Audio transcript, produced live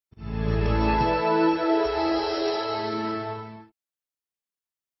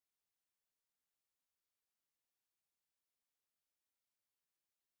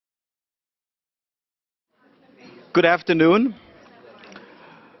Good afternoon.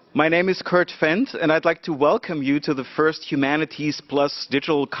 My name is Kurt Fendt, and I'd like to welcome you to the first Humanities Plus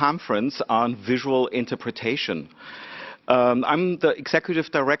Digital Conference on Visual Interpretation. I'm the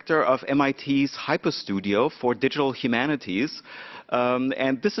Executive Director of MIT's HyperStudio for Digital Humanities,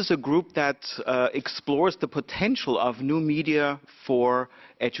 and this is a group that explores the potential of new media for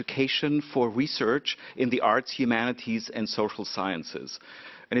education, for research in the arts, humanities, and social sciences.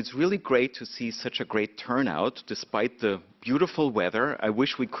 And it's really great to see such a great turnout despite the beautiful weather. I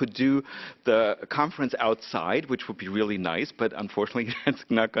wish we could do the conference outside, which would be really nice, but unfortunately that's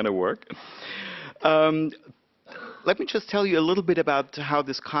not going to work. Let me just tell you a little bit about how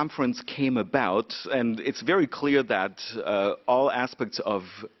this conference came about. And it's very clear that all aspects of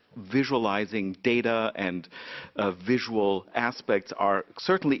visualizing data and visual aspects are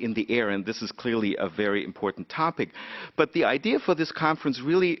certainly in the air, and this is clearly a very important topic. But the idea for this conference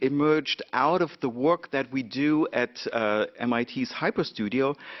really emerged out of the work that we do at MIT's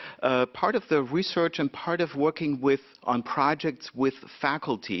HyperStudio, part of the research and part of working on projects with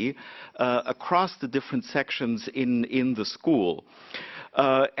faculty across the different sections in the school.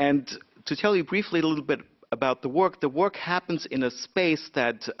 And to tell you briefly a little bit about the work happens in a space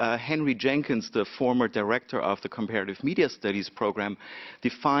that Henry Jenkins, the former director of the Comparative Media Studies program,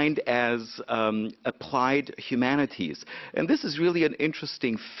 defined as applied humanities. And this is really an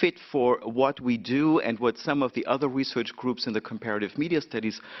interesting fit for what we do and what some of the other research groups in the Comparative Media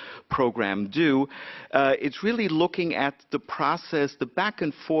Studies program do. It's really looking at the process, the back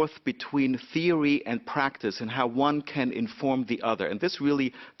and forth between theory and practice and how one can inform the other. And this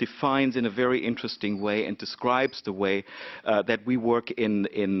really defines in a very interesting way and describes the way that we work in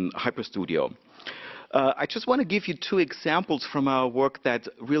HyperStudio. I just want to give you two examples from our work that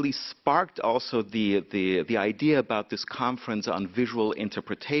really sparked also the idea about this conference on visual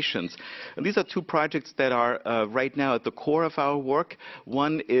interpretations. And these are two projects that are right now at the core of our work.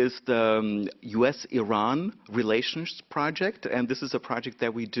 One is the US-Iran Relations Project, and this is a project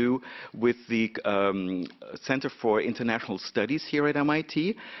that we do with the Center for International Studies here at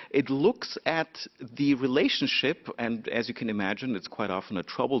MIT. It looks at the relationship, and as you can imagine, it's quite often a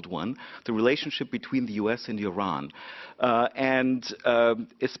troubled one, the relationship between the US and Iran.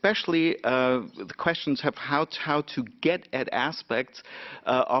 Especially the questions of how to get at aspects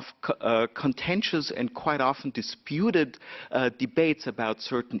of contentious and quite often disputed debates about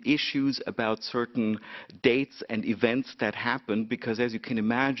certain issues, about certain dates and events that happen, because as you can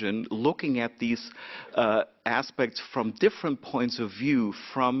imagine, looking at these aspects from different points of view,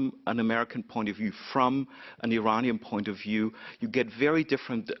 from an American point of view, from an Iranian point of view, you get very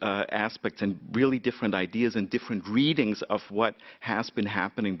different aspects and really different ideas and different readings of what has been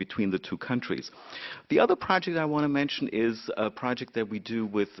happening between the two countries. The other project I want to mention is a project that we do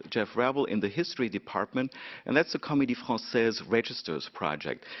with Jeff Rebel in the history department, and that's the Comédie Française Registers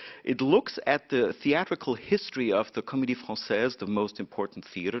project. It looks at the theatrical history of the Comédie Française, the most important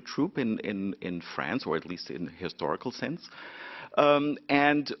theater troupe in France, or at least in a historical sense,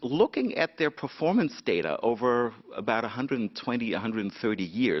 and looking at their performance data over about 120, 130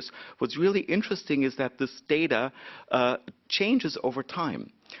 years. What's really interesting is that this data changes over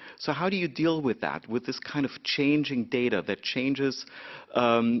time. So how do you deal with that, with this kind of changing data that changes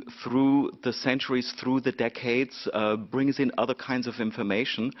through the centuries, through the decades, brings in other kinds of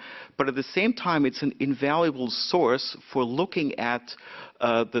information, but at the same time it's an invaluable source for looking at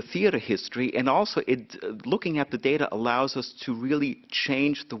the theater history, and also looking at the data allows us to really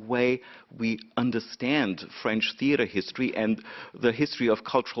change the way we understand French theater history and the history of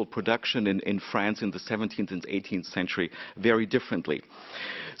cultural production in France in the 17th and 18th century very differently.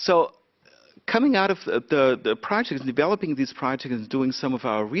 So coming out of the projects, developing these projects and doing some of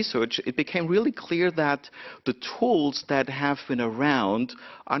our research, it became really clear that the tools that have been around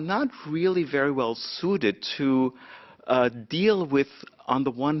are not really very well suited to deal with, on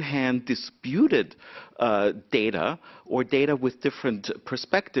the one hand, disputed data or data with different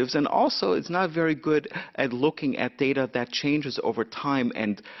perspectives, and also it's not very good at looking at data that changes over time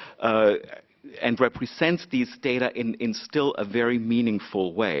and represents these data in still a very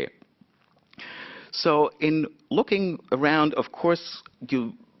meaningful way. So in looking around, of course,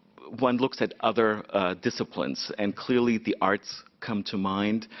 one looks at other disciplines, and clearly the arts come to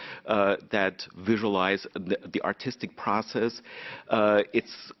mind that visualize the artistic process.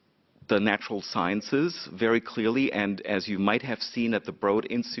 It's the natural sciences very clearly, and as you might have seen at the Broad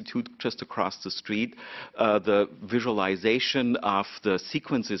Institute just across the street, the visualization of the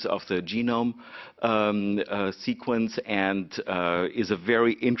sequences of the genome sequence and is a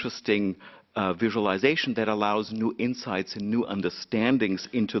very interesting visualization that allows new insights and new understandings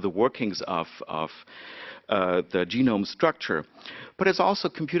into the workings of the genome structure. But it's also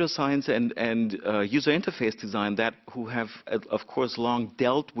computer science and user interface design who have, of course, long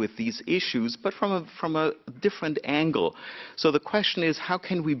dealt with these issues, but from a different angle. So the question is, how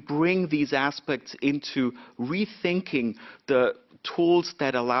can we bring these aspects into rethinking the tools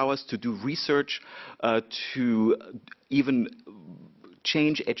that allow us to do research, to even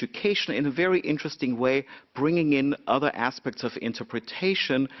change education in a very interesting way, bringing in other aspects of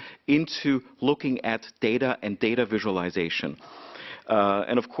interpretation into looking at data and data visualization.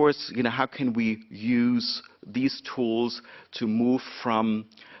 And of course, how can we use these tools to move from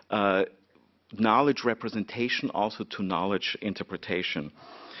knowledge representation also to knowledge interpretation?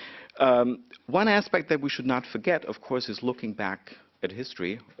 One aspect that we should not forget, of course, is looking back at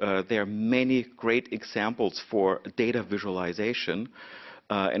history. There are many great examples for data visualization.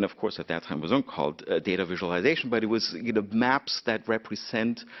 And of course, at that time, it wasn't called data visualization, but it was maps that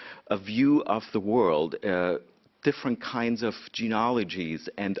represent a view of the world, different kinds of genealogies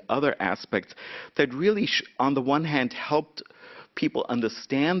and other aspects that really, on the one hand, helped people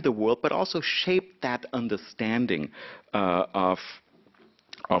understand the world, but also shaped that understanding of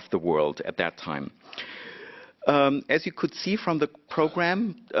the world at that time. As you could see from the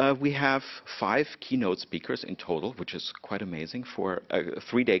program, we have 5 keynote speakers in total, which is quite amazing for a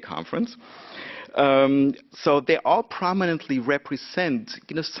 3-day conference. So they all prominently represent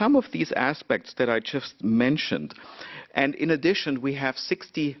some of these aspects that I just mentioned. And in addition, we have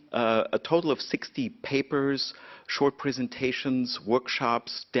a total of 60 papers, short presentations,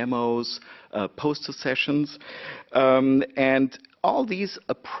 workshops, demos, poster sessions. And all these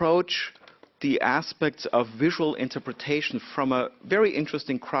approach the aspects of visual interpretation from a very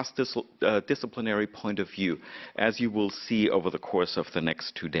interesting cross-disciplinary point of view, as you will see over the course of the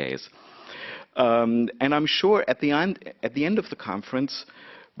next 2 days. And I'm sure at the end of the conference,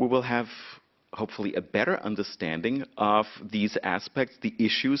 we will have hopefully a better understanding of these aspects, the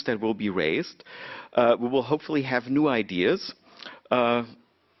issues that will be raised. We will hopefully have new ideas,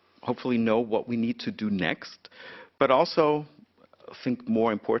 hopefully know what we need to do next, but also, I think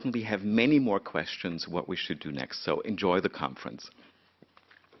more importantly, have many more questions what we should do next. So enjoy the conference.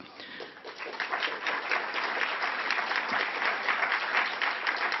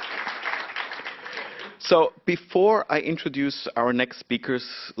 So before I introduce our next speakers,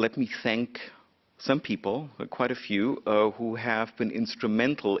 let me thank some people, quite a few, who have been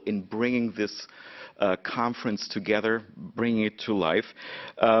instrumental in bringing this conference together, bringing it to life.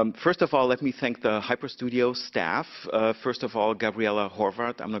 First of all, let me thank the HyperStudio staff. First of all, Gabriela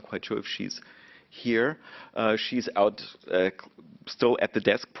Horvath. I'm not quite sure if she's here. She's out still at the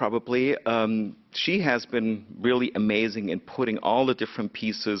desk, probably. She has been really amazing in putting all the different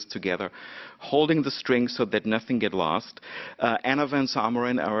pieces together, holding the strings so that nothing get lost. Anna Van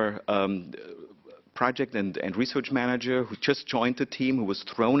Someren, our project and research manager, who just joined the team, who was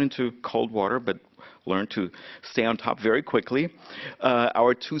thrown into cold water, but learned to stay on top very quickly.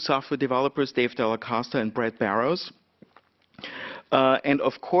 Our 2 software developers, Dave Della Costa and Brett Barrows. And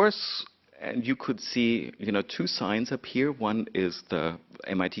of course, and you could see 2 signs up here. One is the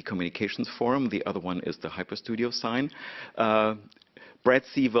MIT Communications Forum. The other one is the HyperStudio sign. Brett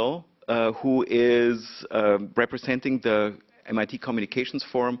Seville, who is representing the MIT Communications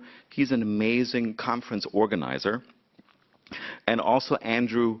Forum. He's an amazing conference organizer. And also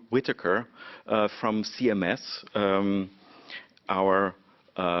Andrew Whitaker from CMS, our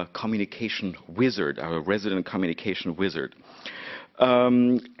communication wizard, our resident communication wizard.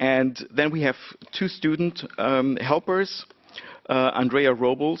 And then we have 2 student helpers, Andrea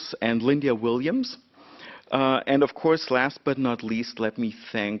Robles and Lindia Williams. And of course, last but not least, let me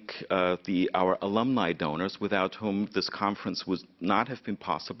thank our alumni donors, without whom this conference would not have been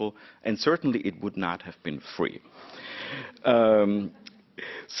possible, and certainly it would not have been free.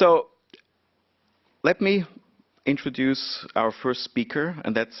 So let me introduce our first speaker,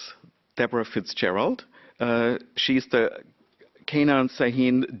 and that's Deborah Fitzgerald. She's the Kenan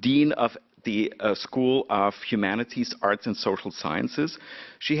Sahin Dean of the School of Humanities, Arts, and Social Sciences.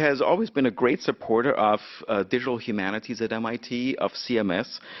 She has always been a great supporter of digital humanities at MIT, of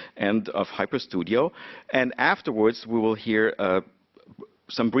CMS, and of HyperStudio. And afterwards, we will hear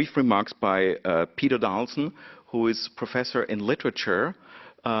some brief remarks by Peter Donaldson, who is professor in literature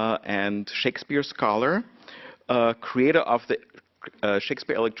and Shakespeare scholar, creator of the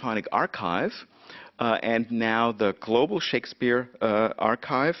Shakespeare Electronic Archive, and now the Global Shakespeare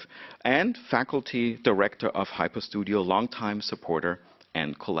Archive, and faculty director of HyperStudio, longtime supporter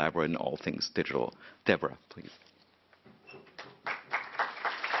and collaborator in all things digital. Deborah, please.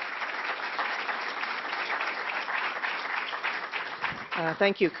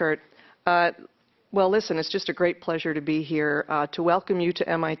 Thank you, Kurt. Well, listen, it's just a great pleasure to be here to welcome you to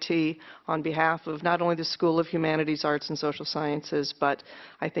MIT on behalf of not only the School of Humanities, Arts, and Social Sciences, but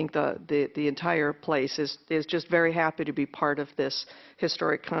I think the entire place is just very happy to be part of this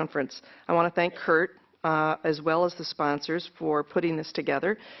historic conference. I want to thank Kurt as well as the sponsors for putting this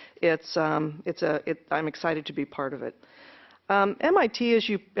together. I'm excited to be part of it. MIT,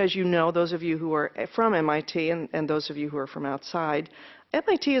 as you know, those of you who are from MIT and those of you who are from outside,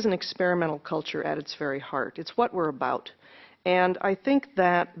 MIT is an experimental culture at its very heart. It's what we're about. And I think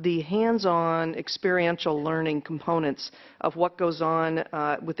that the hands-on experiential learning components of what goes on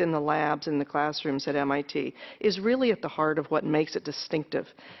within the labs and the classrooms at MIT is really at the heart of what makes it distinctive.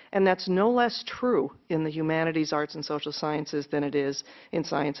 And that's no less true in the humanities, arts, and social sciences than it is in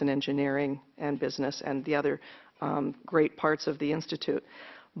science and engineering and business and the other great parts of the Institute.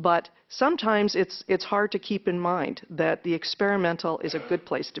 But sometimes it's hard to keep in mind that the experimental is a good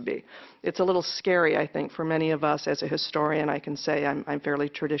place to be. It's a little scary, I think, for many of us. As a historian, I can say I'm fairly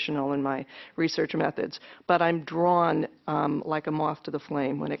traditional in my research methods, but I'm drawn like a moth to the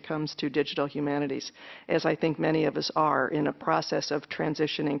flame when it comes to digital humanities, as I think many of us are in a process of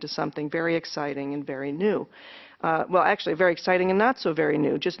transitioning to something very exciting and very new. Well, actually, very exciting and not so very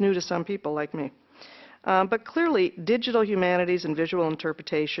new, just new to some people like me. But clearly, digital humanities and visual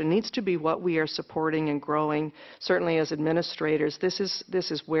interpretation needs to be what we are supporting and growing. Certainly as administrators, this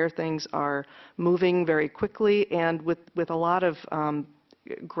is where things are moving very quickly and with a lot of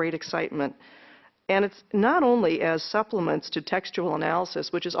great excitement. And it's not only as supplements to textual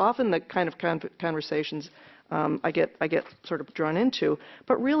analysis, which is often the kind of conversations I get sort of drawn into,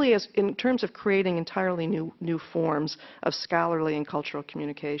 but really as in terms of creating entirely new forms of scholarly and cultural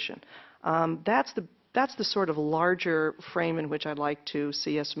communication. That's the sort of larger frame in which I'd like to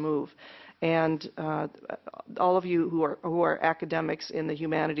see us move. And all of you who are academics in the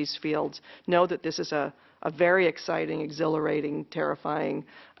humanities fields know that this is a very exciting, exhilarating, terrifying,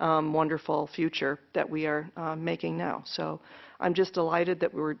 wonderful future that we are making now. So I'm just delighted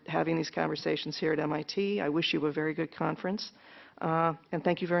that we're having these conversations here at MIT. I wish you a very good conference, and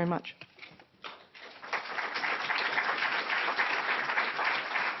thank you very much.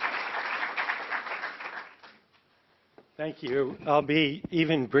 Thank you. I'll be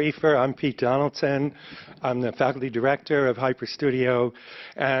even briefer. I'm Pete Donaldson. I'm the faculty director of HyperStudio,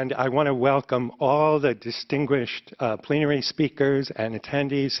 and I want to welcome all the distinguished plenary speakers and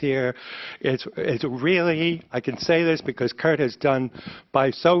attendees here. It's really, I can say this because Kurt has done by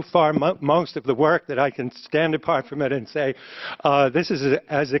so far most of the work that I can stand apart from it and say this is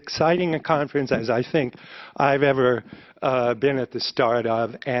as exciting a conference as I think I've ever been at the start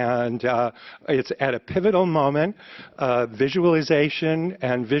of, and it's at a pivotal moment. Visualization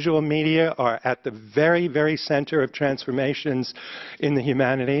and visual media are at the very, very center of transformations in the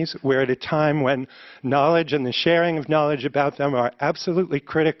humanities. We're at a time when knowledge and the sharing of knowledge about them are absolutely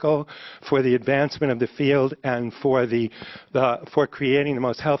critical for the advancement of the field and for for creating the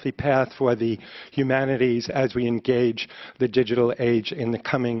most healthy path for the humanities as we engage the digital age in the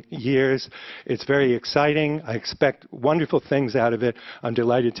coming years. It's very exciting. I expect wonderful things out of it. I'm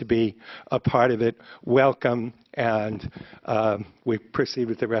delighted to be a part of it. Welcome, and we proceed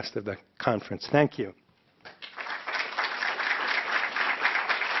with the rest of the conference. Thank you.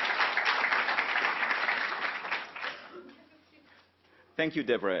 Thank you,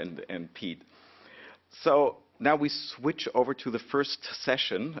 Deborah and Pete. So now we switch over to the first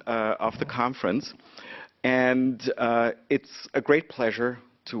session of the conference, and it's a great pleasure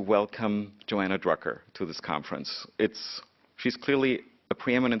to welcome Joanna Drucker to this conference. She's clearly a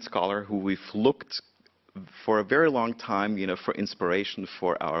preeminent scholar who we've looked for a very long time, for inspiration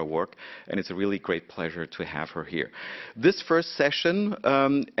for our work, and it's a really great pleasure to have her here. This first session,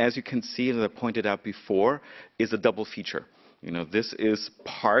 as you can see, as I pointed out before, is a double feature. This is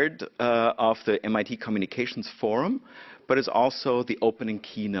part of the MIT Communications Forum, but it's also the opening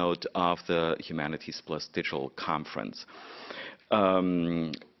keynote of the Humanities Plus Digital Conference.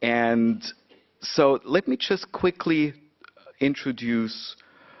 And so let me just quickly introduce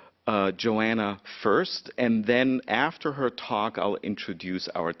Joanna first, and then after her talk, I'll introduce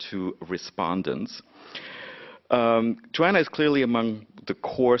our two respondents. Joanna is clearly among the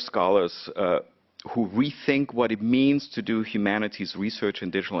core scholars who rethink what it means to do humanities research in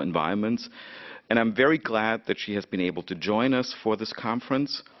digital environments, and I'm very glad that she has been able to join us for this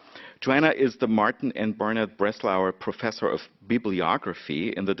conference. Joanna is the Martin and Bernard Breslauer Professor of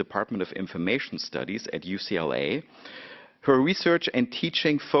Bibliography in the Department of Information Studies at UCLA. Her research and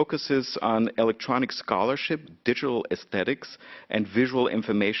teaching focuses on electronic scholarship, digital aesthetics, and visual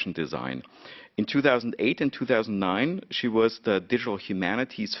information design. In 2008 and 2009, she was the Digital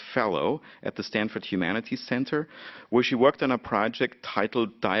Humanities Fellow at the Stanford Humanities Center, where she worked on a project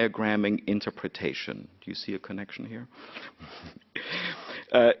titled Diagramming Interpretation. Do you see a connection here?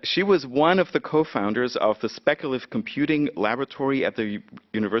 She was one of the co-founders of the Speculative Computing Laboratory at the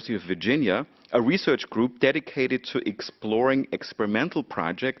University of Virginia, a research group dedicated to exploring experimental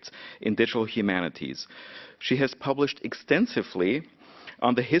projects in digital humanities. She has published extensively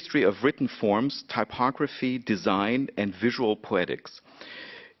on the history of written forms, typography, design, and visual poetics.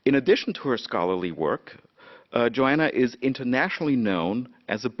 In addition to her scholarly work, Joanna is internationally known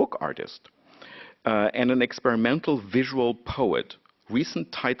as a book artist and an experimental visual poet.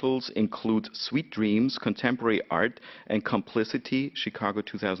 Recent titles include Sweet Dreams, Contemporary Art and Complicity, Chicago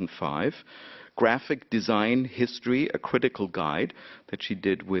 2005, Graphic Design History, A Critical Guide, that she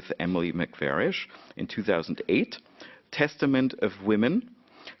did with Emily McVarish in 2008, Testament of Women,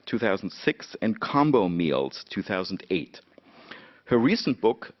 2006, and Combo Meals, 2008. Her recent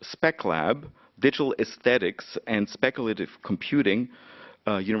book, Spec Lab, Digital Aesthetics and Speculative Computing,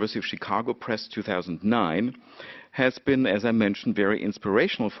 University of Chicago Press, 2009, has been, as I mentioned, very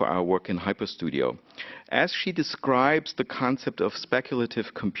inspirational for our work in HyperStudio. As she describes the concept of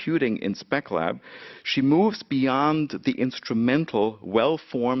speculative computing in Spec Lab, she moves beyond the instrumental,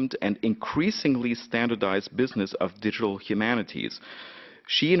 well-formed, and increasingly standardized business of digital humanities.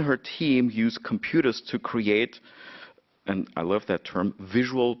 She and her team use computers to create, and I love that term,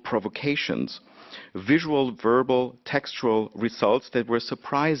 visual provocations, visual, verbal, textual results that were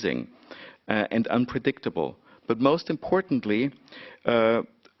surprising and unpredictable. But most importantly,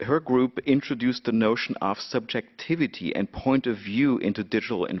 her group introduced the notion of subjectivity and point of view into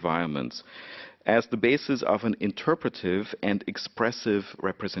digital environments as the basis of an interpretive and expressive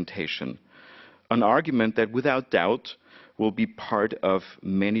representation, an argument that without doubt will be part of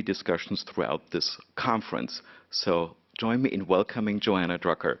many discussions throughout this conference. So join me in welcoming Joanna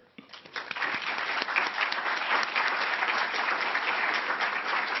Drucker.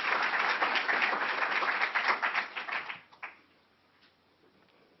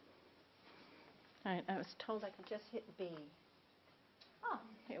 All right, I was told I could just hit B. Oh,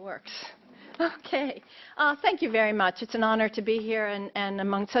 it works. Okay. Thank you very much. It's an honor to be here and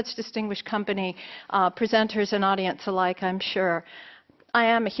among such distinguished company, presenters and audience alike, I'm sure. I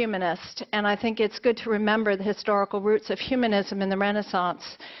am a humanist, and I think it's good to remember the historical roots of humanism in the Renaissance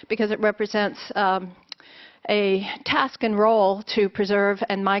because it represents a task and role to preserve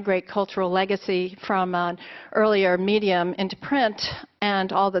and migrate cultural legacy from an earlier medium into print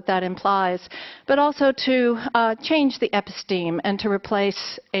and all that that implies, but also to change the episteme and to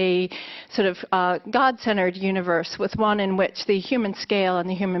replace a sort of God-centered universe with one in which the human scale and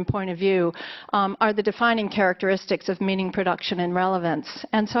the human point of view are the defining characteristics of meaning production and relevance.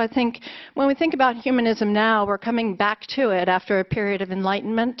 And so I think when we think about humanism now, we're coming back to it after a period of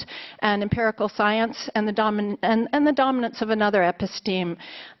enlightenment and empirical science and the dominance of another episteme.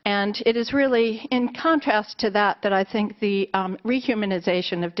 And it is really in contrast to that that I think the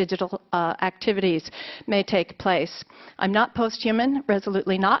rehumanization of digital activities may take place. I'm not posthuman,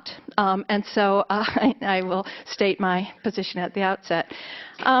 resolutely not, and so I will state my position at the outset.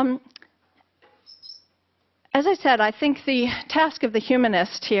 As I said, I think the task of the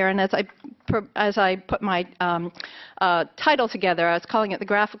humanist here, and as I put my title together, I was calling it the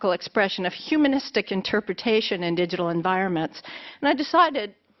graphical expression of humanistic interpretation in digital environments. And I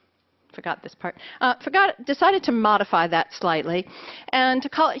decided decided to modify that slightly and to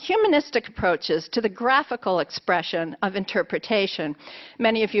call it humanistic approaches to the graphical expression of interpretation.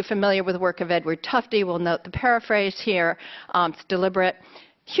 Many of you familiar with the work of Edward Tufte will note the paraphrase here. It's deliberate.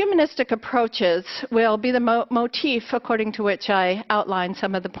 Humanistic approaches will be the motif according to which I outline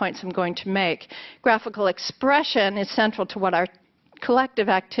some of the points I'm going to make. Graphical expression is central to what our collective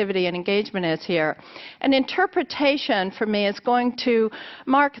activity and engagement is here. And interpretation, for me, is going to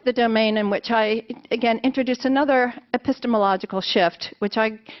mark the domain in which I, again, introduce another epistemological shift, which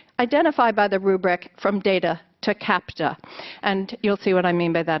I identify by the rubric from data to capta. And you'll see what I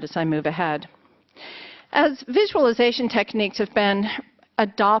mean by that as I move ahead. As visualization techniques have been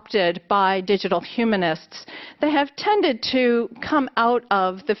adopted by digital humanists, they have tended to come out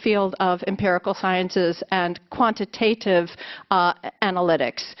of the field of empirical sciences and quantitative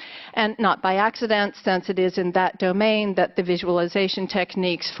analytics. And not by accident, since it is in that domain that the visualization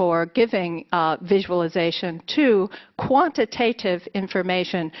techniques for giving visualization to quantitative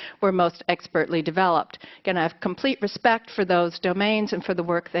information were most expertly developed. Again, I have complete respect for those domains and for the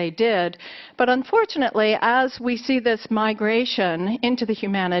work they did, but unfortunately, as we see this migration into the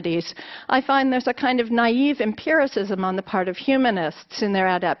humanities, I find there's a kind of naive empiricism on the part of humanists in their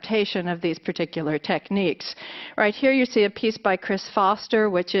adaptation of these particular techniques. Right here you see a piece by Chris Foster,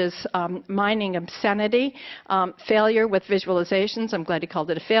 which is Mining Obscenity, Failure with Visualizations. I'm glad he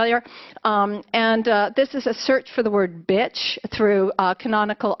called it a failure. This is a search for the word bitch through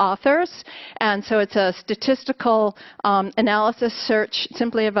canonical authors. And so it's a statistical analysis search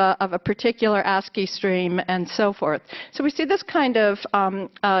simply of a particular ASCII stream and so forth. So we see this kind of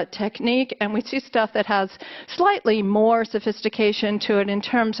technique, and we see stuff that has slightly more sophistication to it in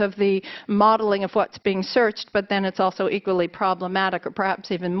terms of the modeling of what's being searched, but then it's also equally problematic, or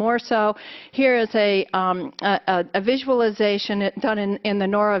perhaps even more so. Here is a visualization done in the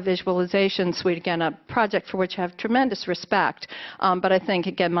NORA visualization suite, again, a project for which I have tremendous respect. But I think,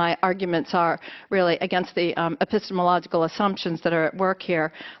 again, my arguments are really against the epistemological assumptions that are at work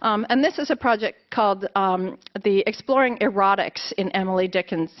here. And this is a project called the Exploring Erotics in Emily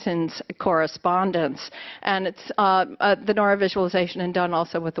Dickinson's Correspondence. And it's the NORA visualization, and done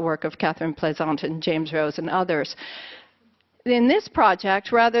also with the work of Catherine Plaisant and James Rose and others. In this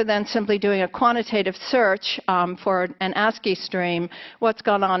project, rather than simply doing a quantitative search for an ASCII stream, what's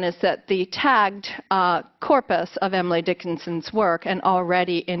gone on is that the tagged corpus of Emily Dickinson's work, an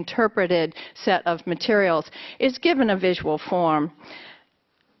already interpreted set of materials, is given a visual form.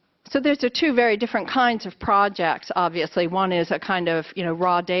 So there's two very different kinds of projects, obviously. One is a kind of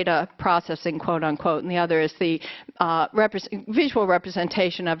raw data processing, quote unquote, and the other is the visual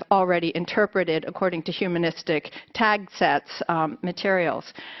representation of already interpreted, according to humanistic tag sets,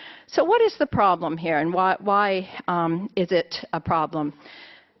 materials. So what is the problem here, and why is it a problem?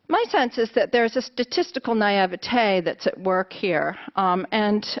 My sense is that there's a statistical naivete that's at work here.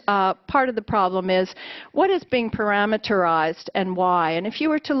 And part of the problem is what is being parameterized and why. And if you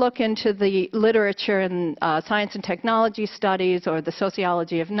were to look into the literature in science and technology studies, or the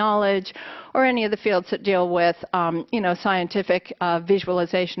sociology of knowledge, or any of the fields that deal with scientific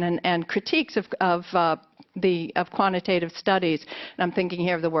visualization and critiques of quantitative studies, and I'm thinking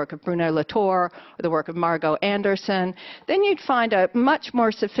here of the work of Bruno Latour or the work of Margot Anderson, then you'd find a much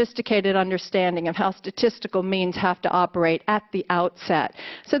more sophisticated understanding of how statistical means have to operate at the outset.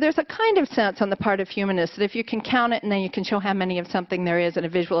 So there's a kind of sense on the part of humanists that if you can count it and then you can show how many of something there is in a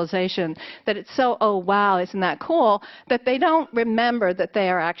visualization, that it's so, oh wow, isn't that cool, that they don't remember that they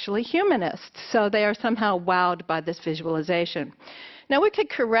are actually humanists. So they are somehow wowed by this visualization. Now, we could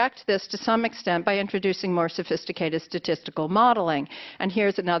correct this to some extent by introducing more sophisticated statistical modeling. And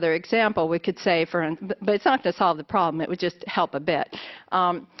here's another example. We could say, but it's not going to solve the problem. It would just help a bit.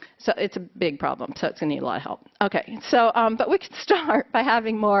 So it's a big problem, so it's going to need a lot of help. Okay, so, but we could start by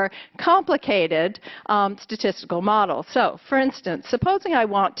having more complicated statistical models. So, for instance, supposing I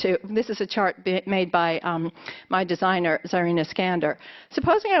want to, this is a chart made by my designer, Zarina Skander.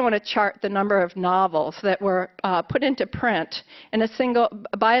 Supposing I want to chart the number of novels that were put into print in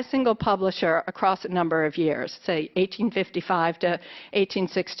by a single publisher across a number of years, say 1855 to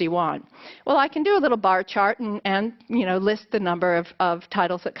 1861. Well, I can do a little bar chart and list the number of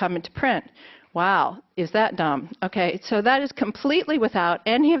titles that come into print. Wow, is that dumb? Okay, so that is completely without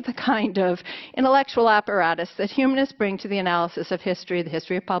any of the kind of intellectual apparatus that humanists bring to the analysis of history, the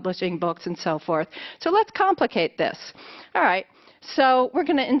history of publishing, books, and so forth. So let's complicate this. All right. So we're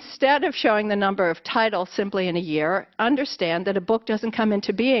going to, instead of showing the number of titles simply in a year, understand that a book doesn't come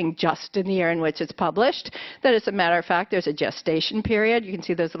into being just in the year in which it's published. That, as a matter of fact, there's a gestation period. You can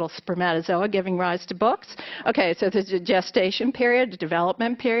see those little spermatozoa giving rise to books. Okay, so there's a gestation period, a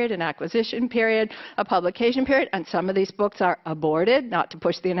development period, an acquisition period, a publication period, and some of these books are aborted, not to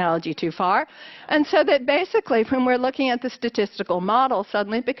push the analogy too far. And so that basically, when we're looking at the statistical model,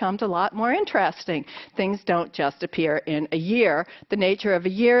 suddenly it becomes a lot more interesting. Things don't just appear in a year. The nature of a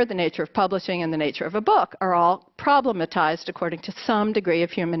year, the nature of publishing, and the nature of a book are all problematized according to some degree of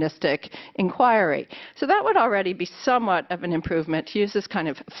humanistic inquiry. So that would already be somewhat of an improvement to use this kind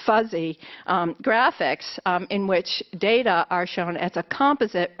of fuzzy graphics in which data are shown as a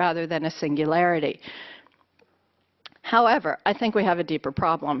composite rather than a singularity. However, I think we have a deeper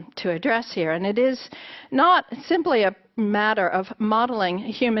problem to address here, and it is not simply a matter of modeling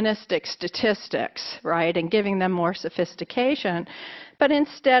humanistic statistics, right, and giving them more sophistication, but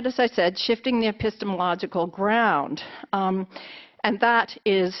instead, as I said, shifting the epistemological ground. And that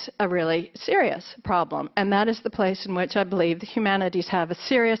is a really serious problem. And that is the place in which I believe the humanities have a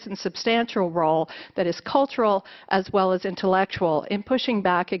serious and substantial role that is cultural as well as intellectual in pushing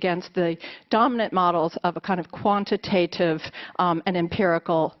back against the dominant models of a kind of quantitative and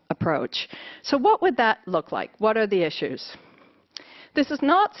empirical approach. So what would that look like? What are the issues? This is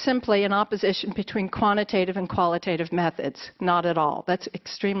not simply an opposition between quantitative and qualitative methods. Not at all. That's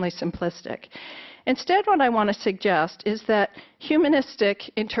extremely simplistic. Instead, what I want to suggest is that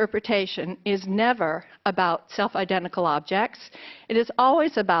humanistic interpretation is never about self-identical objects. It is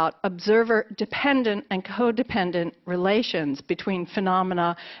always about observer-dependent and codependent relations between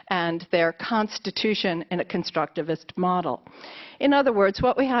phenomena and their constitution in a constructivist model. In other words,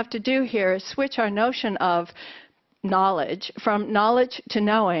 what we have to do here is switch our notion of knowledge from knowledge to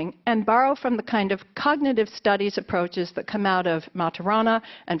knowing and borrow from the kind of cognitive studies approaches that come out of Maturana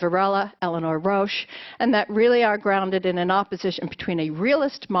and Varela, Eleanor Roche, and that really are grounded in an opposition between a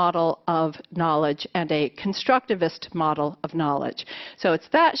realist model of knowledge and a constructivist model of knowledge. So it's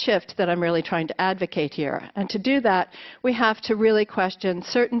that shift that I'm really trying to advocate here. And to do that, we have to really question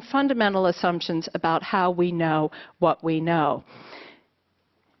certain fundamental assumptions about how we know what we know.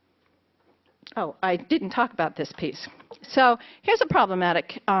 Oh, I didn't talk about this piece. So here's a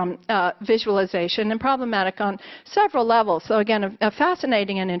problematic visualization, and problematic on several levels. So again, a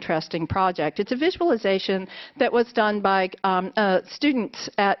fascinating and interesting project. It's a visualization that was done by students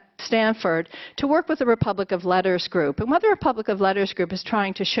at Stanford to work with the Republic of Letters group. And what the Republic of Letters group is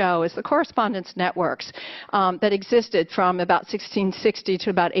trying to show is the correspondence networks that existed from about 1660 to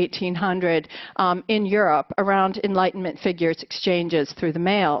about 1800 in Europe around Enlightenment figures exchanges through the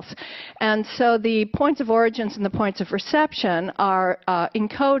mails. And so the points of origins and the points of reception are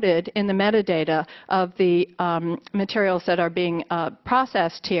encoded in the metadata of the materials that are being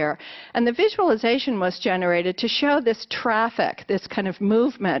processed here. And the visualization was generated to show this traffic, this kind of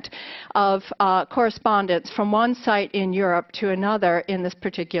movement of correspondence from one site in Europe to another in this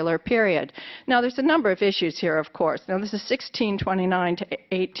particular period. Now, there's a number of issues here, of course. Now, this is 1629 to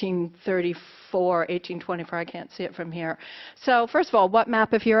 1834, 1824. I can't see it from here. So, first of all, what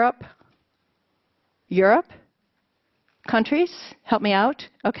map of Europe? Europe? Countries? Help me out?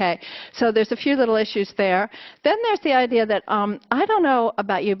 Okay. So there's a few little issues there. Then there's the idea that, I don't know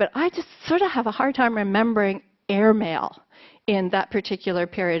about you, but I just sort of have a hard time remembering airmail in that particular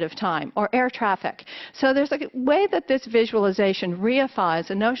period of time, or air traffic. So there's a way that this visualization reifies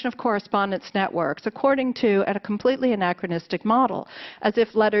a notion of correspondence networks according to a completely anachronistic model, as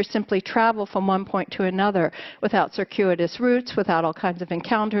if letters simply travel from one point to another without circuitous routes, without all kinds of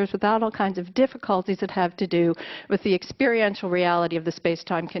encounters, without all kinds of difficulties that have to do with the experiential reality of the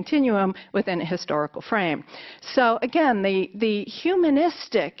space-time continuum within a historical frame. So again, the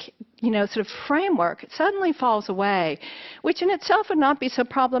humanistic sort of framework suddenly falls away, which in itself would not be so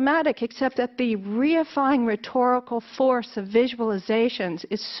problematic, except that the reifying rhetorical force of visualizations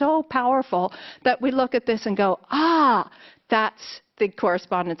is so powerful that we look at this and go, ah, that's the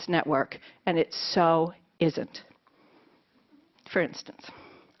correspondence network, and it so isn't, for instance.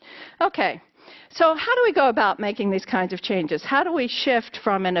 Okay. So how do we go about making these kinds of changes? How do we shift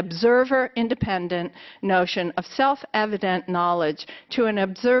from an observer-independent notion of self-evident knowledge to an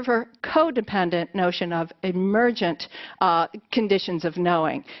observer-codependent notion of emergent conditions of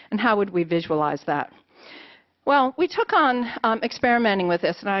knowing? And how would we visualize that? Well, we took on experimenting with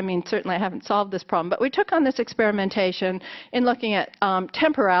this, and I mean, certainly I haven't solved this problem, but we took on this experimentation in looking at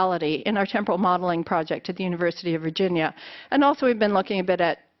temporality in our temporal modeling project at the University of Virginia. And also we've been looking a bit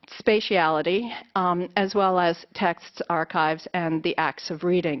at spatiality, as well as texts, archives, and the acts of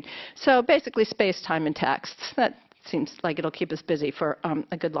reading. So basically space, time, and texts. That seems like it'll keep us busy for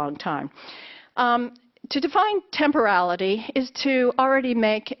a good long time. To define temporality is to already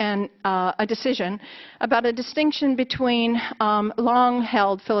make a decision about a distinction between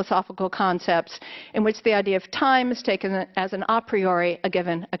long-held philosophical concepts in which the idea of time is taken as an a priori, a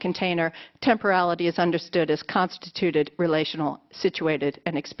given, a container. Temporality is understood as constituted, relational, situated,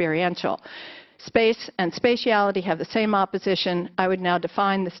 and experiential. Space and spatiality have the same opposition. I would now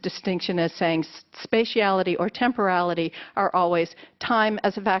define this distinction as saying spatiality or temporality are always time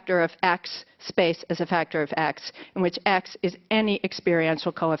as a factor of x, space as a factor of x, in which x is any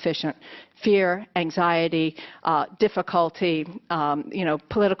experiential coefficient. Fear, anxiety, difficulty,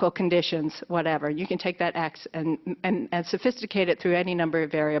 political conditions, whatever. You can take that x and sophisticate it through any number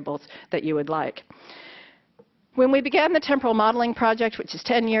of variables that you would like. When we began the temporal modeling project, which is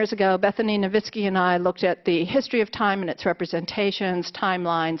 10 years ago, Bethany Nowitzki and I looked at the history of time and its representations,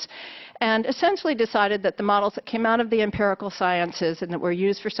 timelines, and essentially decided that the models that came out of the empirical sciences and that were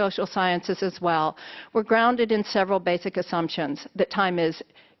used for social sciences as well were grounded in several basic assumptions: that time is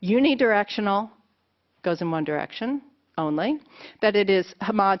unidirectional, goes in one direction only; that it is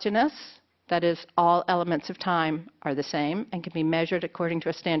homogeneous, that is, all elements of time are the same and can be measured according to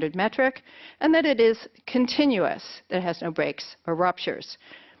a standard metric; and that it is continuous, that it has no breaks or ruptures.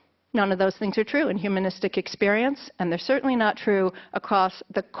 None of those things are true in humanistic experience, and they're certainly not true across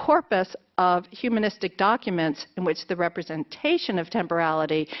the corpus of humanistic documents in which the representation of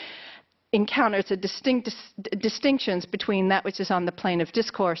temporality encounters the distinctions between that which is on the plane of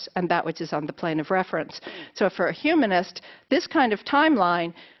discourse and that which is on the plane of reference. So for a humanist, this kind of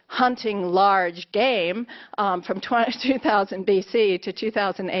timeline, hunting large game from 2000 BC to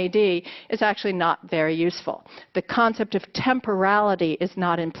 2000 AD, is actually not very useful. The concept of temporality is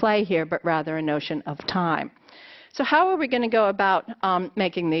not in play here, but rather a notion of time. So how are we going to go about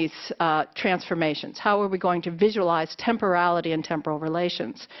making these transformations? How are we going to visualize temporality and temporal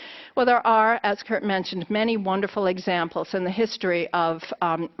relations? Well, there are, as Kurt mentioned, many wonderful examples in the history of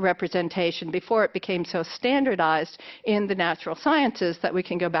representation before it became so standardized in the natural sciences that we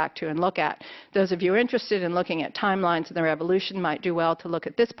can go back to and look at. Those of you interested in looking at timelines and their evolution might do well to look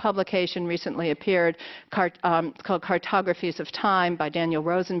at this publication, recently appeared, called Cartographies of Time by Daniel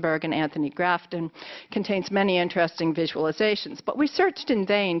Rosenberg and Anthony Grafton. Contains many interesting visualizations. But we searched in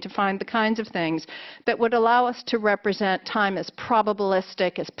vain to find the kinds of things that would allow us to represent time as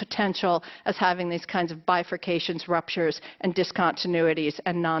probabilistic, as potential, as having these kinds of bifurcations, ruptures, and discontinuities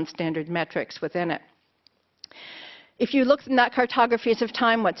and non-standard metrics within it. If you look in that Cartographies of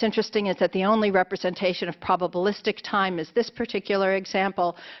Time, what's interesting is that the only representation of probabilistic time is this particular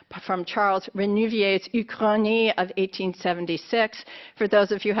example from Charles Renouvelier's Uchronie of 1876. For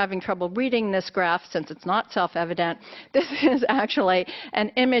those of you having trouble reading this graph, since it's not self-evident, this is actually an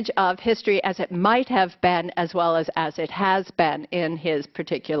image of history as it might have been as well as it has been in his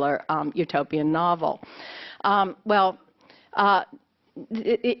particular utopian novel.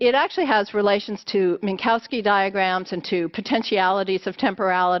 It actually has relations to Minkowski diagrams and to potentialities of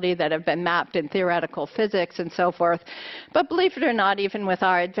temporality that have been mapped in theoretical physics and so forth. But believe it or not, even with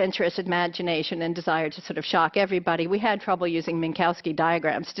our adventurous imagination and desire to sort of shock everybody, we had trouble using Minkowski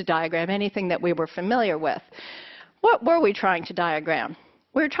diagrams to diagram anything that we were familiar with. What were we trying to diagram?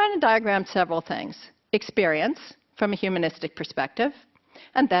 We were trying to diagram several things: experience from a humanistic perspective,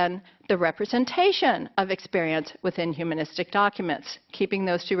 and then the representation of experience within humanistic documents. Keeping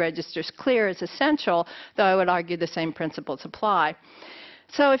those two registers clear is essential, though I would argue the same principles apply.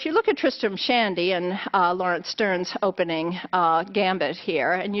 So if you look at Tristram Shandy and Lawrence Stern's opening gambit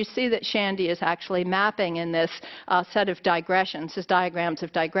here, and you see that Shandy is actually mapping in this set of digressions, his diagrams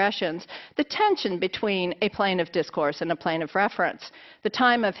of digressions, the tension between a plane of discourse and a plane of reference. The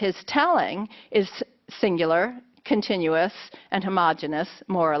time of his telling is singular, continuous, and homogeneous,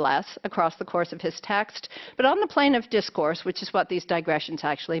 more or less, across the course of his text. But on the plane of discourse, which is what these digressions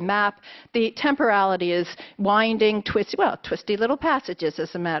actually map, the temporality is winding, twisty little passages,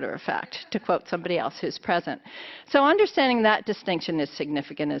 as a matter of fact, to quote somebody else who's present. So understanding that distinction is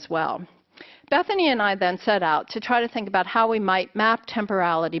significant as well. Bethany and I then set out to try to think about how we might map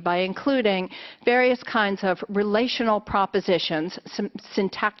temporality by including various kinds of relational propositions,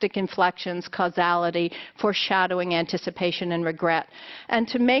 syntactic inflections, causality, foreshadowing, anticipation, and regret, and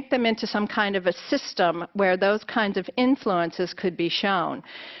to make them into some kind of a system where those kinds of influences could be shown.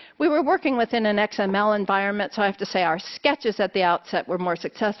 We were working within an XML environment, so I have to say our sketches at the outset were more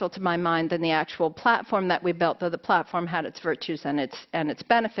successful to my mind than the actual platform that we built, though the platform had its virtues and its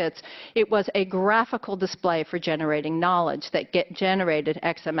benefits. It was a graphical display for generating knowledge that generated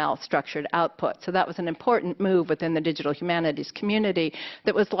XML structured output. So that was an important move within the digital humanities community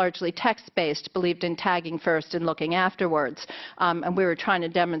that was largely text-based, believed in tagging first and looking afterwards. And we were trying to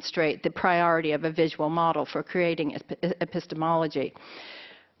demonstrate the priority of a visual model for creating epistemology.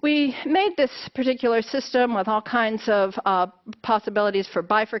 We made this particular system with all kinds of possibilities for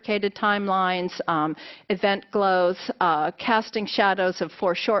bifurcated timelines, event glows, casting shadows of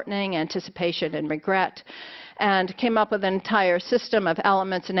foreshortening, anticipation, and regret, and came up with an entire system of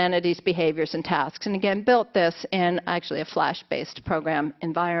elements and entities, behaviors, and tasks. And again, built this in actually a Flash-based program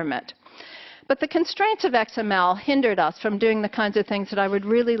environment. But the constraints of XML hindered us from doing the kinds of things that I would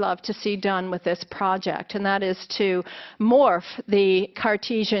really love to see done with this project, and that is to morph the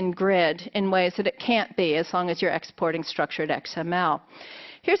Cartesian grid in ways that it can't be as long as you're exporting structured XML.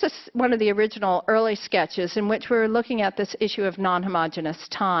 Here's one of the original early sketches in which we were looking at this issue of non-homogeneous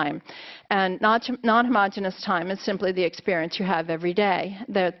time. And non-homogeneous time is simply the experience you have every day.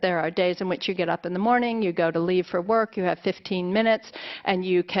 There are days in which you get up in the morning, you go to leave for work, you have 15 minutes, and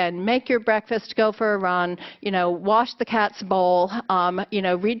you can make your breakfast, go for a run, wash the cat's bowl,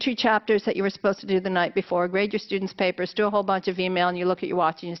 read 2 chapters that you were supposed to do the night before, grade your students' papers, do a whole bunch of email, and you look at your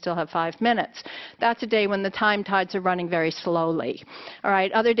watch and you still have 5 minutes. That's a day when the time tides are running very slowly. All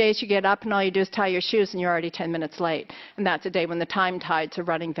right, other days you get up and all you do is tie your shoes and you're already 10 minutes late. And that's a day when the time tides are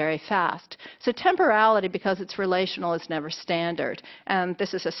running very fast. So temporality, because it's relational, is never standard. And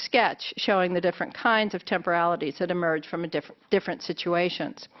this is a sketch showing the different kinds of temporalities that emerge from different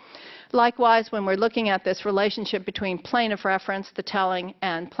situations. Likewise, when we're looking at this relationship between plane of reference, the telling,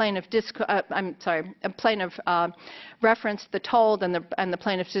 and plane of reference, the told, and the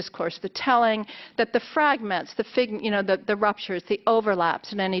plane of discourse, the telling, that the fragments, the ruptures, the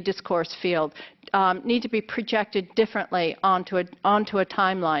overlaps in any discourse field need to be projected differently onto a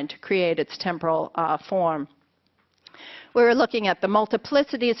timeline to create its temporal form. We were looking at the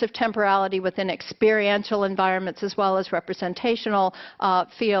multiplicities of temporality within experiential environments as well as representational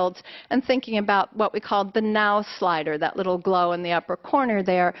fields, and thinking about what we called the now slider, that little glow in the upper corner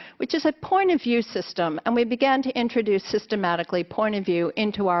there, which is a point of view system. And we began to introduce systematically point of view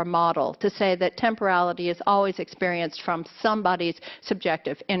into our model to say that temporality is always experienced from somebody's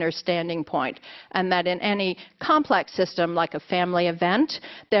subjective inner standing point, and that in any complex system like a family event,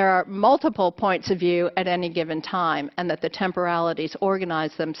 there are multiple points of view at any given time, and that the temporalities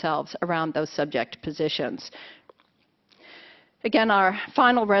organize themselves around those subject positions. Again, our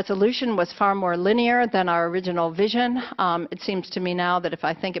final resolution was far more linear than our original vision. It seems to me now that if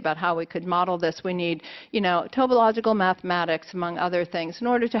I think about how we could model this, we need, topological mathematics, among other things, in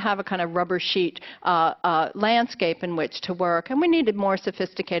order to have a kind of rubber sheet landscape in which to work. And we needed more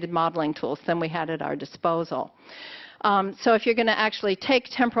sophisticated modeling tools than we had at our disposal. So if you're going to actually take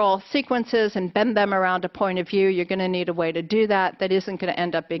temporal sequences and bend them around a point of view, you're going to need a way to do that that isn't going to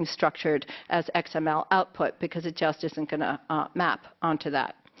end up being structured as XML output, because it just isn't going to map onto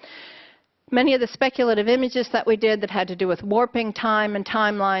that. Many of the speculative images that we did that had to do with warping time and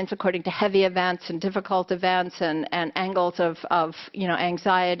timelines according to heavy events and difficult events and angles of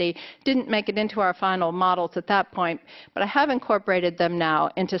anxiety didn't make it into our final models at that point, but I have incorporated them now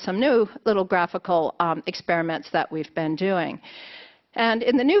into some new little graphical experiments that we've been doing. And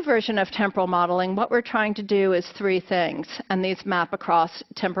in the new version of temporal modeling, what we're trying to do is 3 things, and these map across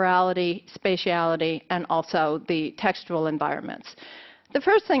temporality, spatiality, and also the textual environments. The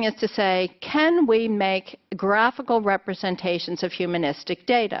first thing is to say, can we make graphical representations of humanistic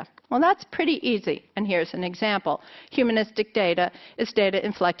data? Well, that's pretty easy, and here's an example. Humanistic data is data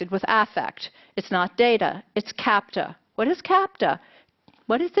inflected with affect. It's not data, it's capta. What is capta?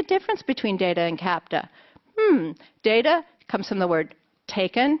 What is the difference between data and capta? Data comes from the word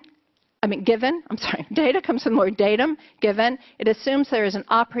given. Data comes from the word datum, given. It assumes there is an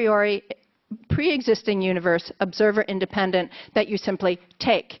a priori pre-existing universe, observer independent, that you simply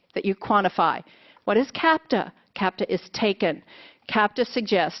take, that you quantify. What is capta? Capta is taken. Capta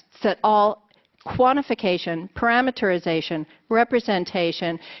suggests that all quantification, parameterization,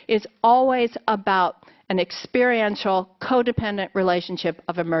 representation is always about an experiential, codependent relationship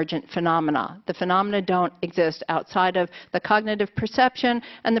of emergent phenomena. The phenomena don't exist outside of the cognitive perception,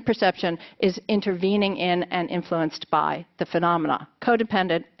 and the perception is intervening in and influenced by the phenomena.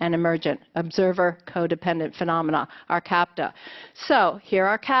 Codependent and emergent, observer, codependent phenomena are capta. So here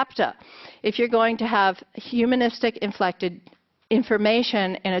are capta. If you're going to have humanistic inflected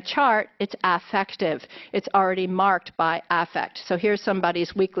information in a chart, it's affective. It's already marked by affect. So here's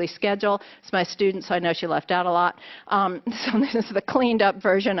somebody's weekly schedule. It's my student, so I know she left out a lot. So this is the cleaned up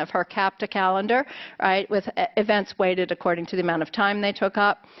version of her capta calendar, right, with events weighted according to the amount of time they took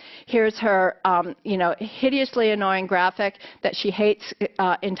up. Here's her, hideously annoying graphic that she hates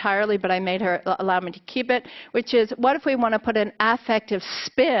entirely, but I made her allow me to keep it, which is, what if we want to put an affective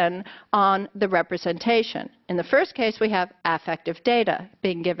spin on the representation? In the first case, we have affective data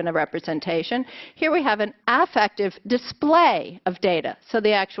being given a representation. Here we have an affective display of data. So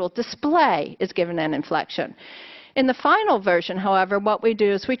the actual display is given an inflection. In the final version, however, what we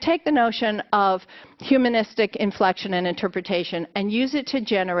do is we take the notion of humanistic inflection and interpretation and use it to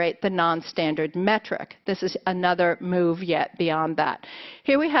generate the non-standard metric. This is another move yet beyond that.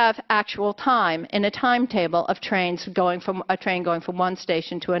 Here we have actual time in a timetable of trains going from one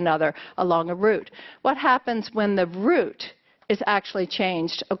station to another along a route. What happens when the route is actually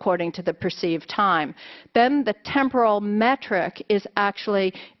changed according to the perceived time. Then the temporal metric is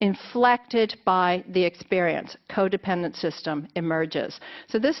actually inflected by the experience. Codependent system emerges.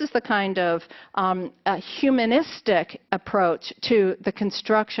 So this is the kind of a humanistic approach to the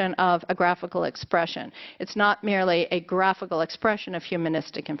construction of a graphical expression. It's not merely a graphical expression of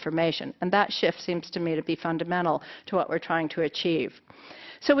humanistic information. And that shift seems to me to be fundamental to what we're trying to achieve.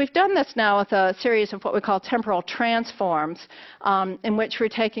 So we've done this now with a series of what we call temporal transforms, in which we're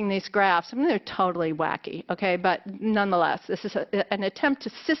taking these graphs. I mean, they're totally wacky, okay? But nonetheless, this is an attempt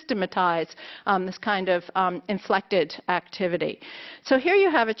to systematize this kind of inflected activity. So here you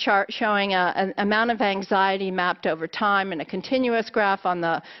have a chart showing an amount of anxiety mapped over time in a continuous graph on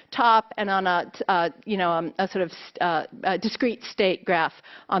the top and on a sort of discrete state graph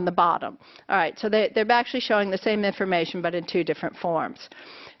on the bottom. All right, so they're actually showing the same information but in two different forms.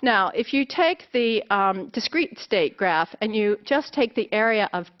 Now, if you take the discrete state graph and you just take the area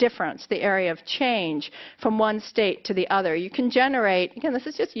of difference, the area of change from one state to the other, you can generate, again, this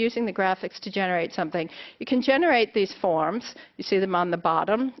is just using the graphics to generate something. You can generate these forms. You see them on the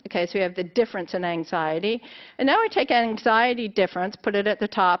bottom. Okay, so we have the difference in anxiety. And now we take anxiety difference, put it at the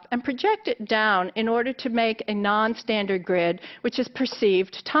top, and project it down in order to make a non-standard grid, which is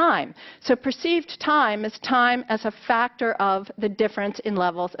perceived time. So perceived time is time as a factor of the difference in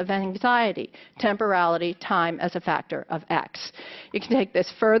levels of anxiety, temporality, time as a factor of x. You can take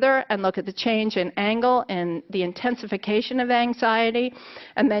this further and look at the change in angle and the intensification of anxiety,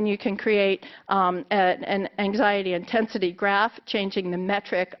 and then you can create an anxiety intensity graph, changing the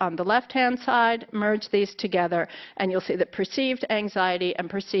metric on the left-hand side, merge these together, and you'll see that perceived anxiety and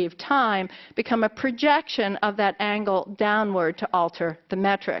perceived time become a projection of that angle downward to alter the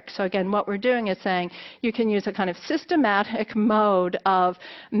metric. So again, what we're doing is saying you can use a kind of systematic mode of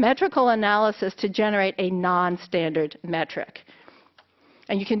metrical analysis to generate a non-standard metric.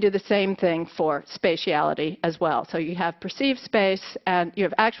 And you can do the same thing for spatiality as well. So you have perceived space, and you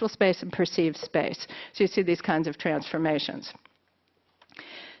have actual space and perceived space. So you see these kinds of transformations.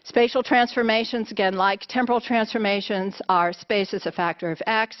 Spatial transformations, again, like temporal transformations, are space as a factor of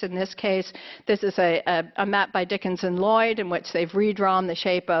x. In this case, this is a map by Dickens and Lloyd in which they've redrawn the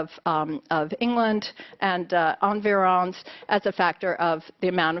shape of England and environs as a factor of the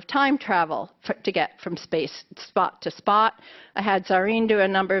amount of time travel to get from spot to spot. I had Zareen do a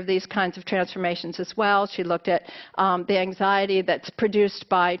number of these kinds of transformations as well. She looked at the anxiety that's produced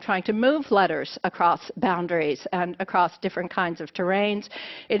by trying to move letters across boundaries and across different kinds of terrains.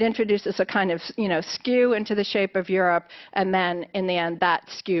 It introduces a kind of, skew into the shape of Europe, and then in the end, that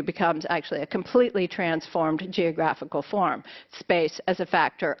skew becomes actually a completely transformed geographical form. Space as a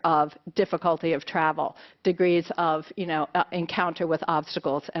factor of difficulty of travel, degrees of, encounter with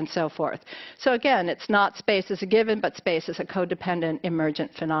obstacles, and so forth. So again, it's not space as a given, but space as a codependent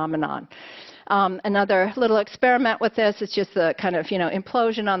emergent phenomenon. Another little experiment with this is just the kind of,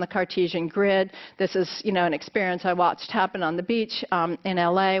 implosion on the Cartesian grid. This is, an experience I watched happen on the beach in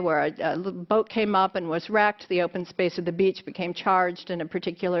LA, where a little boat came up and was wrecked. The open space of the beach became charged in a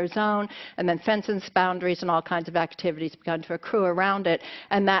particular zone, and then fences, boundaries, and all kinds of activities began to accrue around it.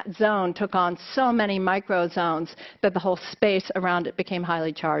 And that zone took on so many microzones that the whole space around it became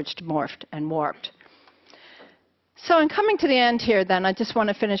highly charged, morphed, and warped. So in coming to the end here, then, I just want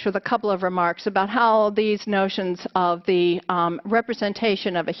to finish with a couple of remarks about how these notions of the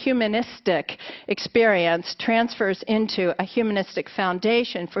representation of a humanistic experience transfers into a humanistic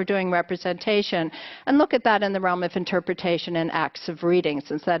foundation for doing representation, and look at that in the realm of interpretation and acts of reading,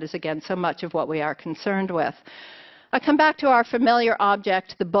 since that is, again, so much of what we are concerned with. I come back to our familiar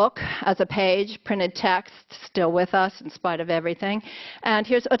object, the book, as a page, printed text, still with us in spite of everything. And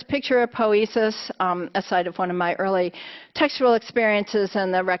here's a picture of poesis, a site of one of my early textual experiences,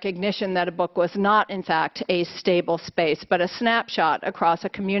 and the recognition that a book was not, in fact, a stable space, but a snapshot across a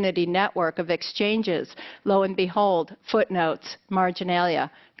community network of exchanges. Lo and behold, footnotes, marginalia,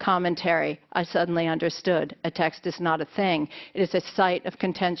 commentary. I suddenly understood. A text is not a thing. It is a site of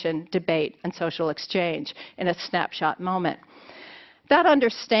contention, debate, and social exchange in a snapshot moment. That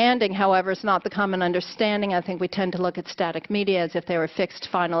understanding, however, is not the common understanding. I think we tend to look at static media as if they were fixed,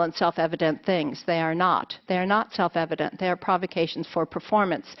 final, and self-evident things. They are not. They are not self-evident. They are provocations for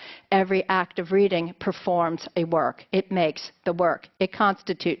performance. Every act of reading performs a work. It makes the work. It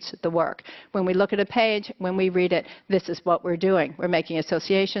constitutes the work. When we look at a page, when we read it, this is what we're doing. We're making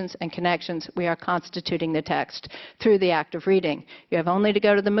associations and connections. We are constituting the text through the act of reading. You have only to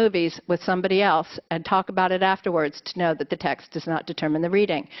go to the movies with somebody else and talk about it afterwards to know that the text does not determine determine the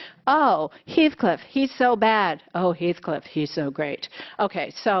reading. Oh, Heathcliff, he's so bad. Oh, Heathcliff, he's so great.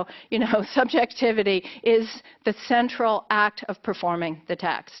 Okay, so, subjectivity is the central act of performing the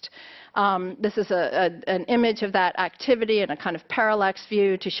text. This is an image of that activity in a kind of parallax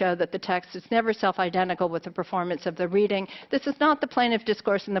view to show that the text is never self-identical with the performance of the reading. This is not the plane of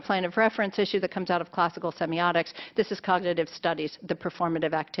discourse and the plane of reference issue that comes out of classical semiotics. This is cognitive studies, the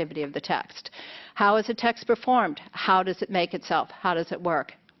performative activity of the text. How is a text performed? How does it make itself? How does it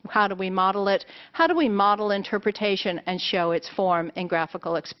work? How do we model it? How do we model interpretation and show its form in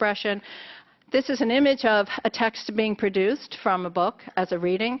graphical expression? This is an image of a text being produced from a book as a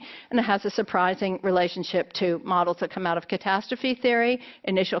reading, and it has a surprising relationship to models that come out of catastrophe theory.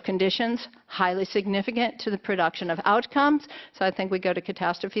 Initial conditions, highly significant to the production of outcomes. So I think we go to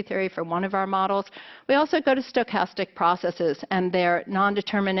catastrophe theory for one of our models. We also go to stochastic processes and their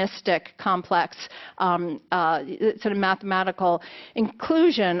non-deterministic, complex, sort of mathematical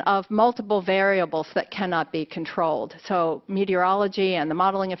inclusion of multiple variables that cannot be controlled. So meteorology and the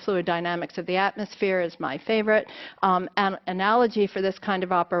modeling of fluid dynamics of the atmosphere is my favorite analogy for this kind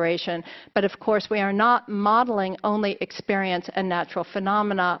of operation. But of course, we are not modeling only experience and natural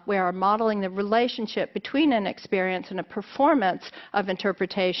phenomena. We are modeling the relationship between an experience and a performance of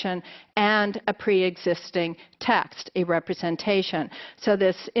interpretation and a pre-existing text, a representation. So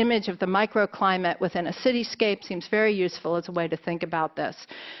this image of the microclimate within a cityscape seems very useful as a way to think about this.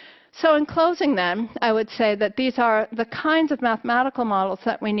 So in closing then, I would say that these are the kinds of mathematical models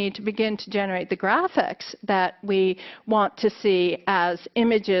that we need to begin to generate the graphics that we want to see as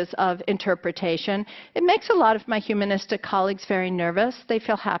images of interpretation. It makes a lot of my humanistic colleagues very nervous. They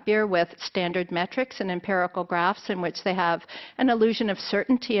feel happier with standard metrics and empirical graphs in which they have an illusion of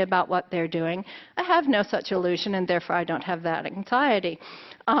certainty about what they're doing. I have no such illusion, and therefore I don't have that anxiety.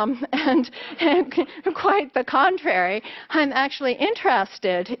 And quite the contrary, I'm actually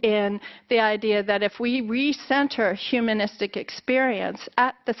interested in the idea that if we recenter humanistic experience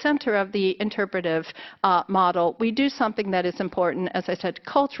at the center of the interpretive model, we do something that is important, as I said,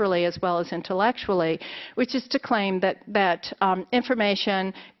 culturally as well as intellectually, which is to claim that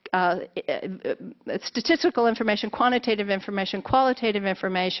information, statistical information, quantitative information, qualitative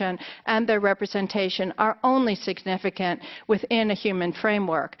information, and their representation are only significant within a human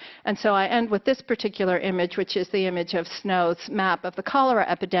framework. And so I end with this particular image, which is the image of Snow's map of the cholera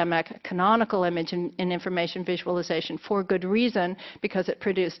epidemic, a canonical image in information visualization for good reason, because it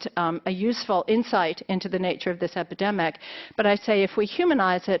produced a useful insight into the nature of this epidemic. But I say if we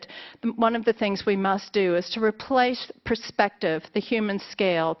humanize it, one of the things we must do is to replace perspective, the human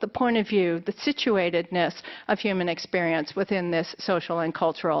scale, the point of view, the situatedness of human experience within this social and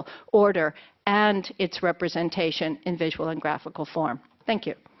cultural order and its representation in visual and graphical form. Thank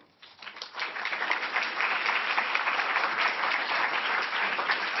you.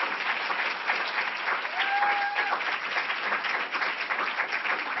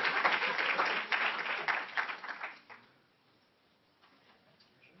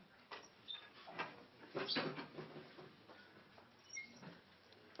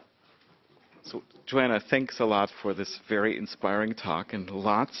 So, Joanna, thanks a lot for this very inspiring talk and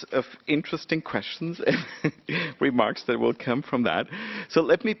lots of interesting questions and remarks that will come from that. So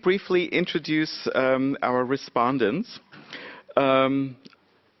let me briefly introduce our respondents. On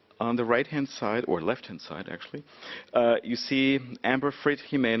the right-hand side, or left-hand side actually, you see Amber Frit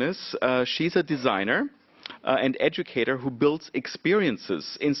Jimenez. She's a designer and educator who builds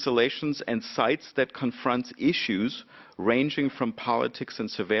experiences, installations, and sites that confront issues ranging from politics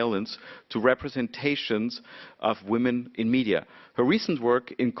and surveillance to representations of women in media. Her recent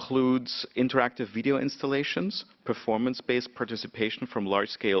work includes interactive video installations, performance-based participation from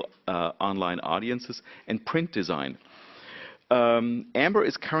large-scale online audiences, and print design. Amber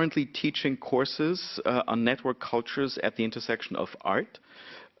is currently teaching courses on network cultures at the intersection of art,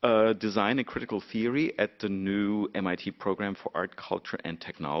 design and critical theory at the new MIT program for art, culture, and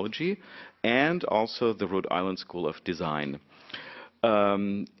technology, and also the Rhode Island School of Design.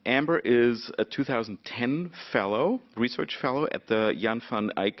 Amber is a 2010 fellow, research fellow at the Jan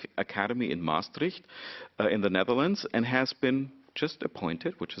van Eyck Academy in Maastricht in the Netherlands, and has been just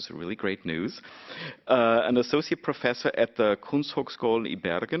appointed, which is really great news, an associate professor at the Kunsthochschule in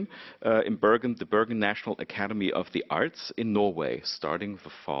Bergen, the Bergen National Academy of the Arts in Norway, starting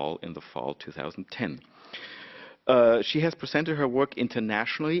in the fall 2010. She has presented her work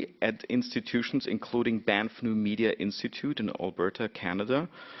internationally at institutions including Banff New Media Institute in Alberta, Canada,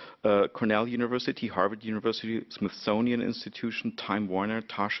 Cornell University, Harvard University, Smithsonian Institution, Time Warner,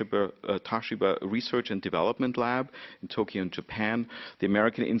 Toshiba Research and Development Lab in Tokyo, Japan, the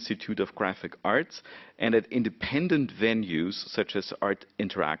American Institute of Graphic Arts, and at independent venues such as Art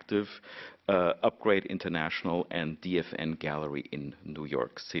Interactive, Upgrade International, and DFN Gallery in New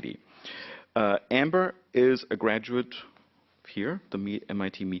York City. Amber is a graduate here, the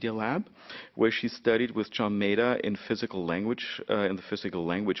MIT Media Lab, where she studied with John Maeda in physical language, in the physical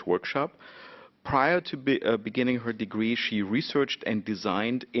language workshop. Prior to beginning her degree, she researched and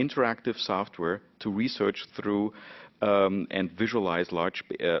designed interactive software to research through and visualize large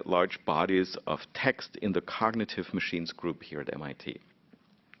bodies of text in the cognitive machines group here at MIT.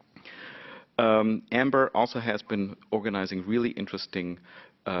 Amber also has been organizing really interesting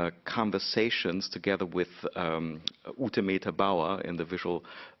conversations together with Ute Meta-Bauer in the visual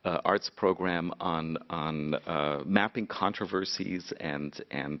arts program on mapping controversies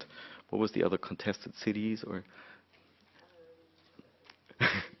and what was the other contested cities or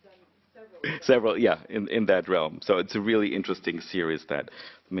several, yeah, in that realm. So it's a really interesting series that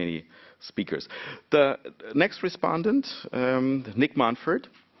many speakers. The next respondent, Nick Monfort,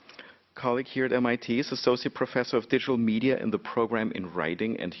 colleague here at MIT, is Associate Professor of Digital Media in the program in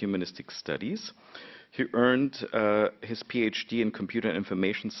Writing and Humanistic Studies. He earned his PhD in Computer and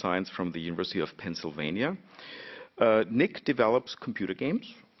Information Science from the University of Pennsylvania. Nick develops computer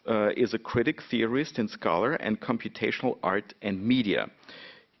games, is a critic, theorist, and scholar, and computational art and media.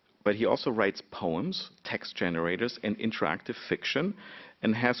 But he also writes poems, text generators, and interactive fiction,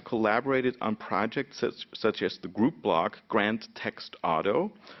 and has collaborated on projects such as the group blog Grand Text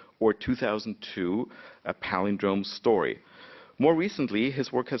Auto, or 2002, A Palindrome Story. More recently,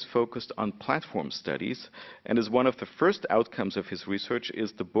 his work has focused on platform studies, and as one of the first outcomes of his research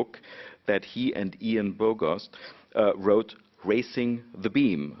is the book that he and Ian Bogost wrote, Racing the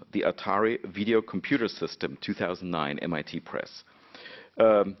Beam, the Atari Video Computer System, 2009, MIT Press.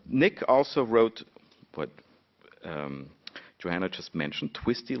 Nick also wrote what Johanna just mentioned,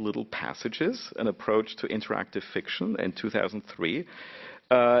 Twisty Little Passages, an approach to interactive fiction in 2003,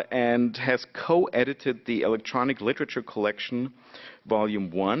 and has co-edited the Electronic Literature Collection, Volume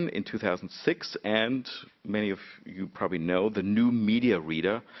 1 in 2006, and many of you probably know, the New Media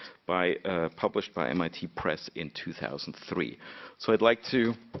Reader, published by MIT Press in 2003. So I'd like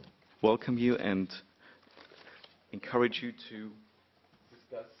to welcome you and encourage you to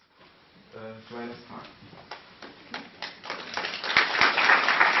discuss Joanna's talk.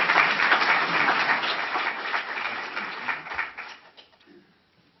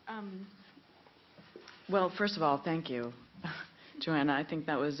 Well, first of all, thank you, Joanna. I think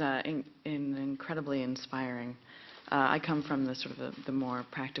that was incredibly inspiring. I come from the sort of the more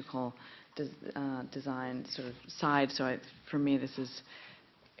practical design sort of side, so for me this is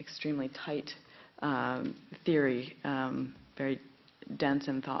extremely tight theory, very dense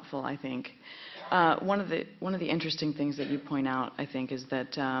and thoughtful, I think. One of the interesting things that you point out, I think, is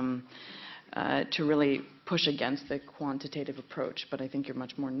that to really push against the quantitative approach, but I think you're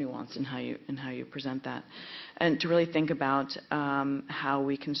much more nuanced in how you present that, and to really think about how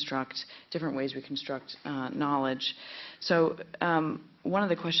we construct different ways we construct knowledge. So one of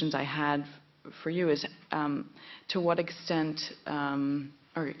the questions I had for you is to what extent,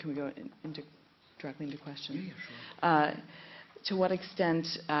 or can we go directly into questions? Yeah, sure. To what extent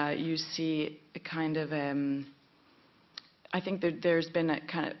you see a kind of I think that there's been a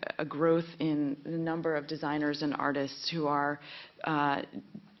kind of a growth in the number of designers and artists who are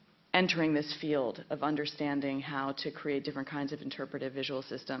entering this field of understanding how to create different kinds of interpretive visual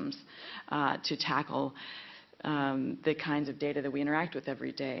systems to tackle the kinds of data that we interact with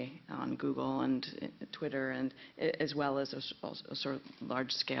every day on Google and Twitter, and as well as sort of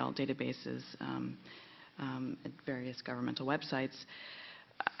large-scale databases at various governmental websites.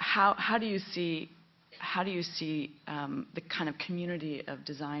 How do you see the kind of community of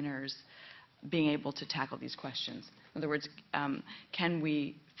designers being able to tackle these questions? In other words, can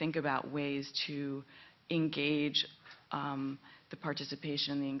we think about ways to engage the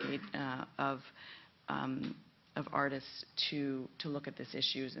participation, of artists to look at these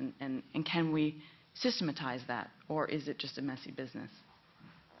issues, and can we systematize that, or is it just a messy business?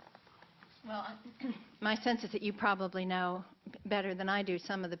 Well, my sense is that you probably know better than I do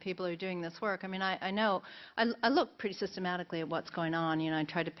some of the people who are doing this work. I mean, I look pretty systematically at what's going on. You know, I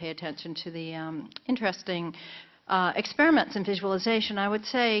try to pay attention to the interesting experiments in visualization. I would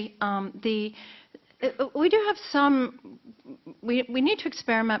say we do have some we need to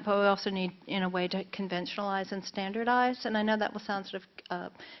experiment, but we also need, in a way, to conventionalize and standardize. And I know that will sound sort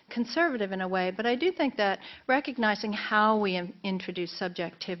of conservative in a way, but I do think that recognizing how we introduce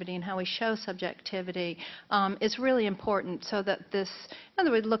subjectivity and how we show subjectivity is really important, so that this, in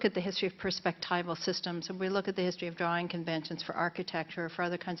other words, look at the history of perspectival systems, and we look at the history of drawing conventions for architecture, for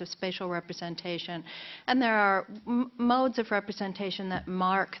other kinds of spatial representation. And there are modes of representation that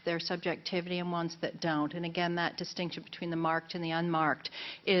mark their subjectivity and ones that don't. And again, that distinction between the marked and the unmarked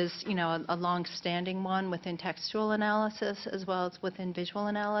is, you know, a long-standing one within textual analysis as well as within visual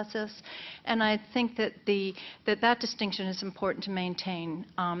analysis. And I think that that distinction is important to maintain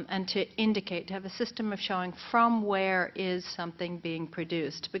and to indicate, to have a system of showing from where is something being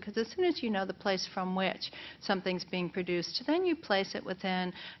produced. Because as soon as you know the place from which something's being produced, then you place it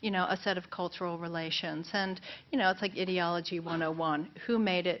within, you know, a set of cultural relations. And, you know, it's like ideology 101. Who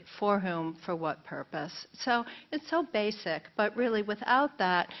made it, for whom, for what purpose? So it's so basic, but really without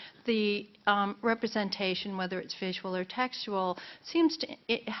that, the representation, whether it's visual or textual, seems to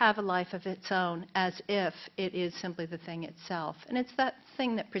have a life of its own, as if it is simply the thing itself. And it's that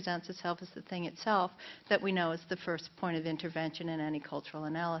thing that presents itself as the thing itself that we know is the first point of intervention in any cultural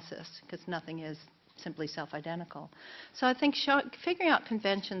analysis, because nothing is simply self-identical. So I think figuring out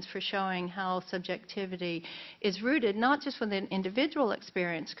conventions for showing how subjectivity is rooted not just within individual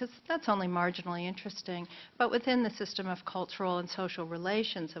experience, because that's only marginally interesting, but within the system of cultural and social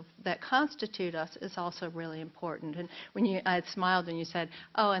relations that constitute us is also really important. And when I smiled when you said,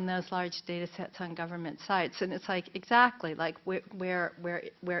 oh, and those large data sets on government sites, and it's like, exactly, like where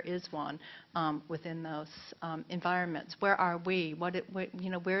is one within those environments? Where are we? You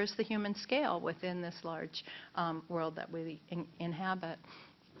know, where is the human scale within this large world that we inhabit?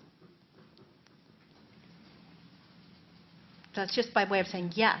 That's just by way of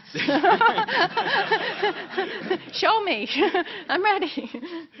saying yes. Show me. I'm ready.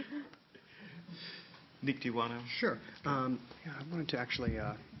 Nick, do you want to? Sure. Yeah, I wanted to actually.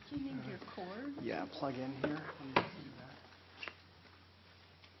 Do you need your cord? Yeah, plug in here. Let me do that.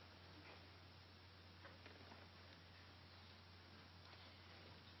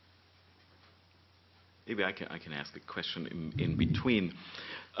 Maybe I can ask a question in between.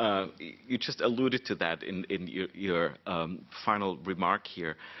 You just alluded to that in your final remark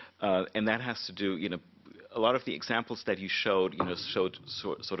here, and that has to do, you know, a lot of the examples that you showed, you know, showed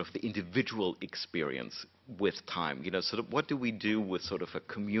sort of the individual experience with time. You know, sort of what do we do with sort of a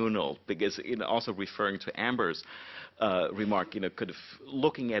communal? Because, you know, also referring to Amber's remark, you know, kind of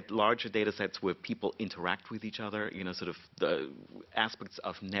looking at larger data sets where people interact with each other, you know, sort of the aspects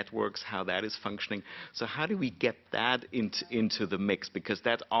of networks, how that is functioning. So how do we get that into the mix? Because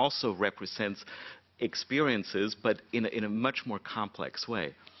that also represents experiences, but in a much more complex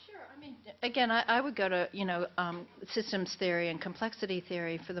way. Again, I would go to, you know, systems theory and complexity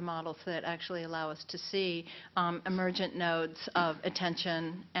theory for the models that actually allow us to see emergent nodes of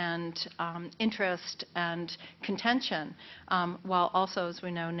attention and interest and contention, while also, as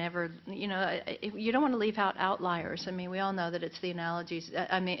we know, never, you know, you don't want to leave out outliers. I mean, we all know that it's the analogies,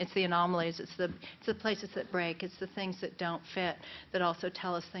 I mean, it's the anomalies, it's the places that break, it's the things that don't fit that also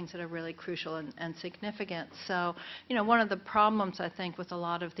tell us things that are really crucial and significant. So, you know, one of the problems, I think, with a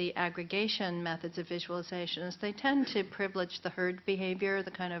lot of the aggregation methods of visualization is they tend to privilege the herd behavior,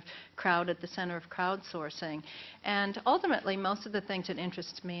 the kind of crowd at the center of crowdsourcing. And ultimately, most of the things that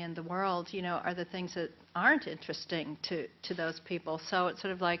interest me in the world, you know, are the things that aren't interesting to those people. So it's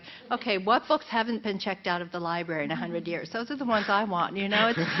sort of like, okay, what books haven't been checked out of the library in 100 years? Those are the ones I want, you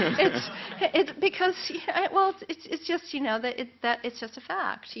know. It's because, well, it's just, you know, that it's just a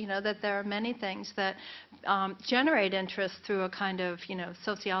fact, you know, that there are many things that generate interest through a kind of, you know,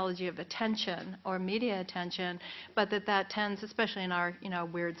 sociology of attention or media attention, but that tends, especially in our, you know,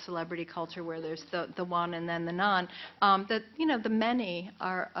 weird celebrity culture where there's the one and then the none, that, you know, the many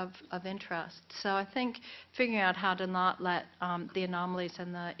are of interest. So I think figuring out how to not let the anomalies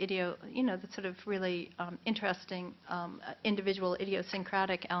and the you know, the sort of really interesting individual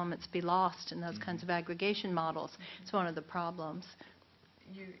idiosyncratic elements be lost in those kinds of aggregation models. It's one of the problems.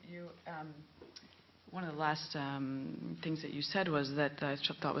 One of the last things that you said was that I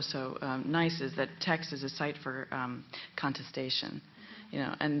thought was so nice is that text is a site for contestation, you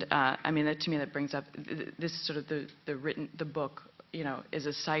know, and I mean, that, to me, that brings up this sort of the book, you know, is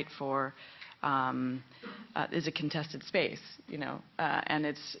a site for is a contested space, you know, and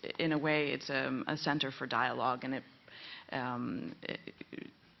it's, in a way, it's a center for dialogue, and it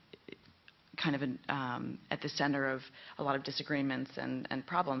kind of at the center of a lot of disagreements and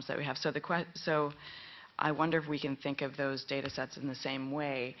problems that we have. So I wonder if we can think of those data sets in the same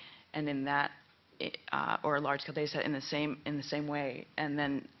way, and in that or a large-scale data set in the same way, and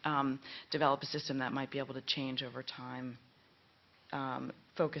then develop a system that might be able to change over time,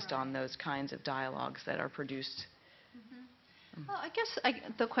 focused on those kinds of dialogues that are produced. Well, I guess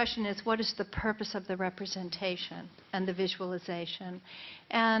the question is, what is the purpose of the representation and the visualization?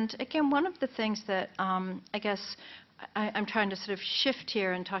 And again, one of the things that I guess I'm trying to sort of shift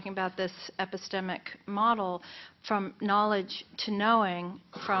here in talking about this epistemic model from knowledge to knowing,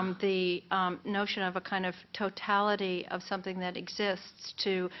 from the notion of a kind of totality of something that exists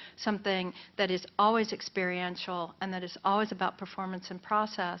to something that is always experiential and that is always about performance and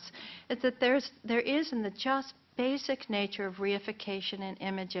process, is that there is in the just basic nature of reification in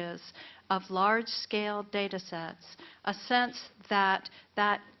images of large-scale data sets a sense that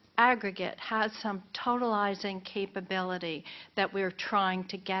that aggregate has some totalizing capability that we're trying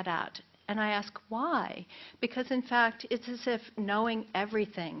to get at. And I ask why? Because in fact, it's as if knowing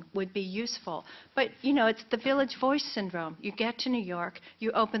everything would be useful. But you know, it's the Village Voice syndrome. You get to New York,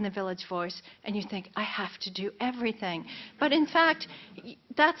 you open the Village Voice, and you think, I have to do everything. But in fact,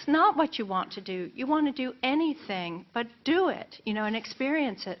 that's not what you want to do. You want to do anything, but do it, you know, and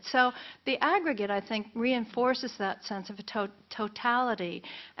experience it. So the aggregate, I think, reinforces that sense of a totality.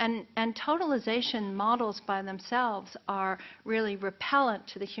 And totalization models by themselves are really repellent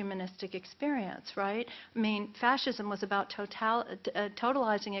to the humanistic experience, right? I mean, fascism was about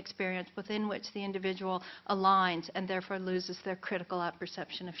totalizing experience within which the individual aligns and therefore loses their critical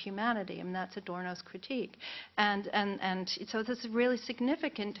apperception of humanity. I mean, that's Adorno's critique. And so this is really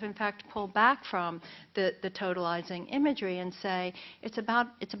significant to, in fact, pull back from the totalizing imagery and say, it's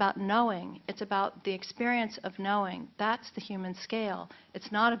about knowing. It's about the experience of knowing. That's the human scale.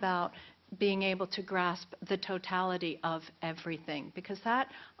 It's not about being able to grasp the totality of everything, because that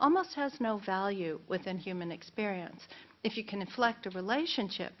almost has no value within human experience. If you can inflect a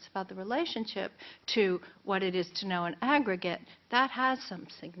relationship, it's about the relationship to what it is to know an aggregate, that has some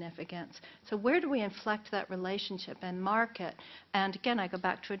significance. So where do we inflect that relationship and mark it? And again, I go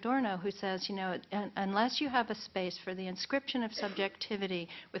back to Adorno, who says, you know, unless you have a space for the inscription of subjectivity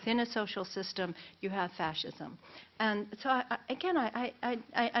within a social system, you have fascism. And so,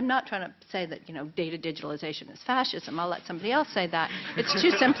 I'm not trying to say that, you know, data digitalization is fascism. I'll let somebody else say that. It's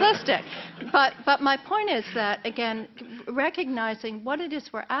too simplistic. But my point is that, again, recognizing what it is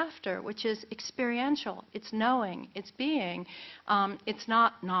we're after, which is experiential. It's knowing. It's being. It's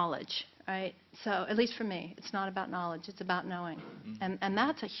not knowledge, right? So, at least for me, it's not about knowledge. It's about knowing. And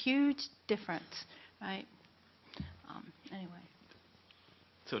that's a huge difference, right? Anyway.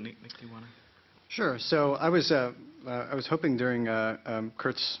 So, Nick, do you want to? Sure. So I was hoping during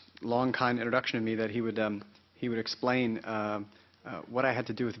Kurt's long, kind introduction to me that he would explain what I had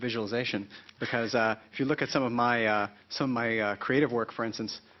to do with visualization, because if you look at some of my creative work, for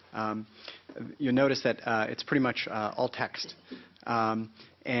instance, you'll notice that it's pretty much all text,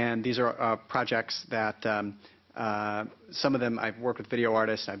 and these are projects that. Some of them I've worked with video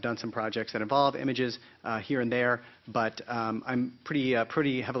artists. I've done some projects that involve images here and there, but I'm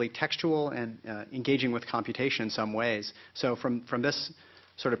pretty heavily textual and engaging with computation in some ways. So from this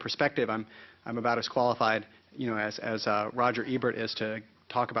sort of perspective, I'm about as qualified, you know, as Roger Ebert is to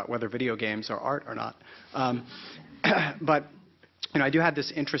talk about whether video games are art or not. But you know, I do have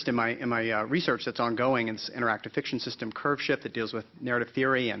this interest in my research that's ongoing in this interactive fiction system, Curve Shift, that deals with narrative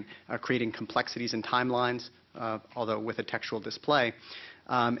theory and creating complexities in timelines, although with a textual display.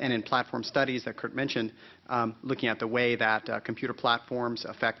 And in platform studies that Kurt mentioned, looking at the way that computer platforms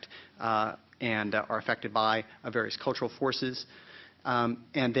affect and are affected by various cultural forces.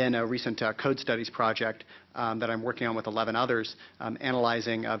 And then a recent code studies project that I'm working on with 11 others,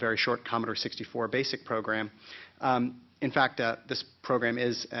 analyzing a very short Commodore 64 BASIC program. In fact, this program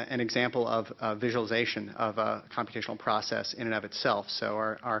is an example of visualization of a computational process in and of itself. So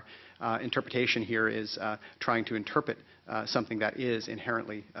our interpretation here is trying to interpret something that is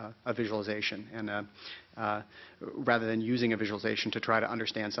inherently a visualization, and rather than using a visualization to try to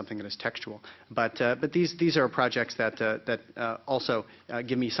understand something that is textual. But these are projects that also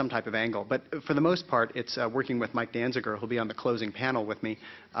give me some type of angle. But for the most part, it's working with Mike Danziger, who'll be on the closing panel with me.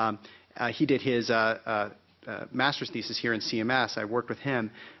 He did his master's thesis here in CMS. I worked with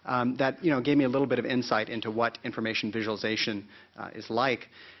him. That gave me a little bit of insight into what information visualization is like.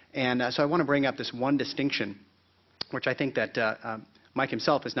 And so I want to bring up this one distinction, which I think that Mike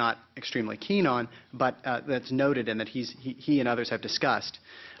himself is not extremely keen on, but that's noted and that he and others have discussed.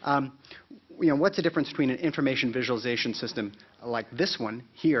 What's the difference between an information visualization system like this one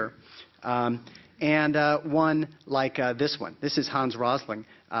here and one like this one? This is Hans Rosling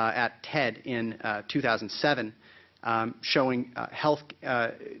at TED in 2007. showing health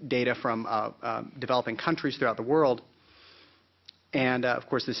data from developing countries throughout the world. And of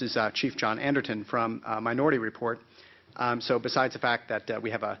course, this is Chief John Anderton from Minority Report. So besides the fact that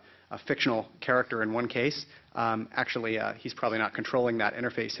we have a fictional character in one case, actually he's probably not controlling that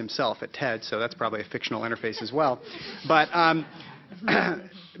interface himself at TED, so that's probably a fictional interface as well. But,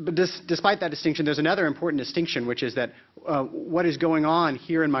 despite that distinction, there's another important distinction, which is that what is going on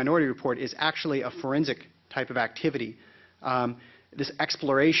here in Minority Report is actually a forensic type of activity, this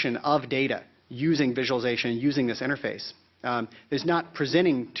exploration of data using visualization, using this interface. Is not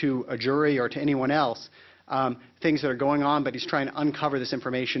presenting to a jury or to anyone else things that are going on, but he's trying to uncover this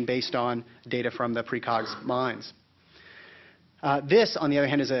information based on data from the precogs minds. This, on the other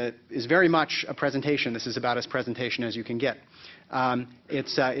hand, is very much a presentation. This is about as presentation as you can get.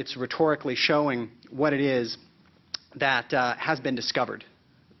 It's rhetorically showing what it is that has been discovered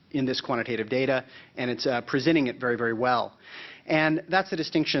in this quantitative data, and it's presenting it very, very well. And that's the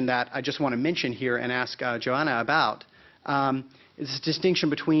distinction that I just want to mention here and ask Joanna about. Is this distinction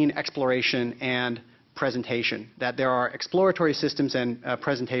between exploration and presentation, that there are exploratory systems and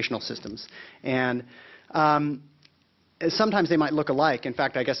presentational systems. And sometimes they might look alike. In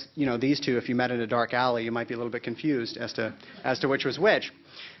fact, I guess, you know, these two, if you met in a dark alley, you might be a little bit confused as to which was which.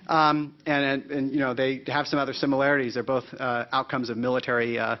 And you know, they have some other similarities. They're both outcomes of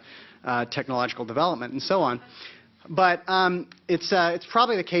military technological development and so on. But it's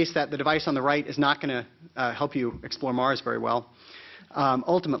probably the case that the device on the right is not going to help you explore Mars very well,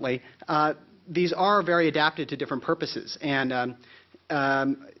 ultimately. These are very adapted to different purposes. And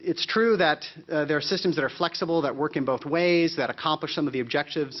it's true that there are systems that are flexible, that work in both ways, that accomplish some of the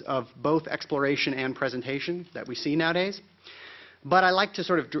objectives of both exploration and presentation that we see nowadays. But I like to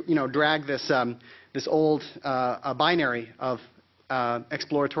sort of, you know, drag this, this old binary of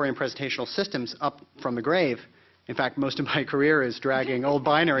exploratory and presentational systems up from the grave. In fact, most of my career is dragging old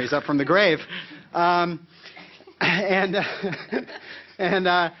binaries up from the grave, and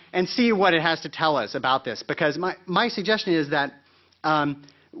see what it has to tell us about this. Because my suggestion is that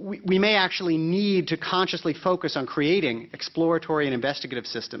we may actually need to consciously focus on creating exploratory and investigative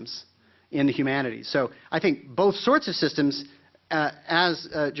systems in the humanities. So I think both sorts of systems, as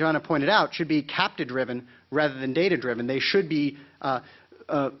Joanna pointed out, should be captive-driven rather than data-driven. They should be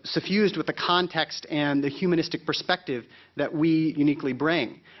suffused with the context and the humanistic perspective that we uniquely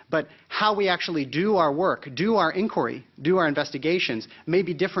bring. But how we actually do our work, do our inquiry, do our investigations may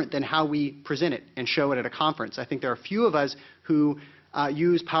be different than how we present it and show it at a conference. I think there are few of us who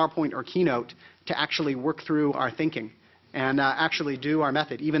use PowerPoint or Keynote to actually work through our thinking and actually do our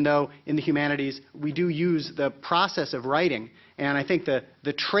method, even though in the humanities we do use the process of writing. And I think the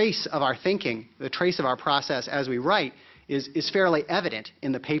trace of our thinking, the trace of our process as we write, is fairly evident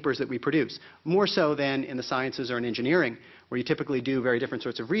in the papers that we produce, more so than in the sciences or in engineering, where you typically do very different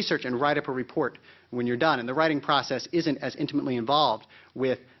sorts of research and write up a report when you're done. And the writing process isn't as intimately involved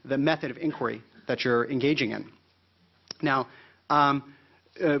with the method of inquiry that you're engaging in. Now,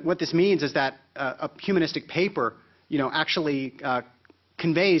 what this means is that a humanistic paper, you know, actually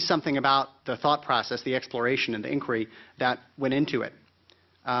conveys something about the thought process, the exploration, and the inquiry that went into it.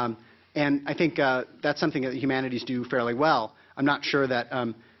 And I think that's something that the humanities do fairly well. I'm not sure that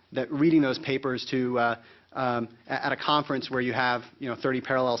that reading those papers to at a conference where you have, you know, 30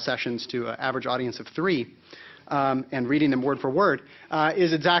 parallel sessions to an average audience of 3, and reading them word for word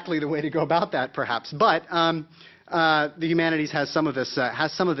is exactly the way to go about that, perhaps. But the humanities has some of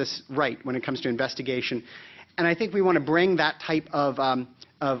this right when it comes to investigation, and I think we want to bring that type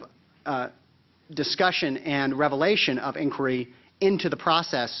of discussion and revelation of inquiry into the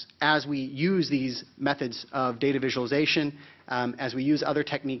process as we use these methods of data visualization, as we use other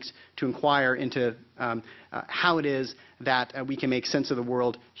techniques to inquire into how it is that we can make sense of the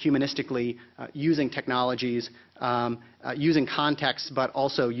world humanistically, using technologies, using context, but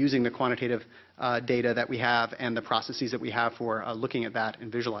also using the quantitative data that we have and the processes that we have for looking at that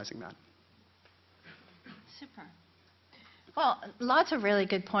and visualizing that. Super. Well, lots of really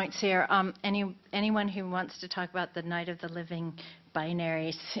good points here. Anyone who wants to talk about the Night of the Living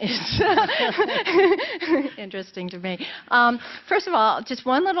binaries is interesting to me. First of all, just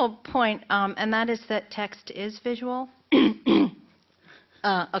one little point, and that is that text is visual.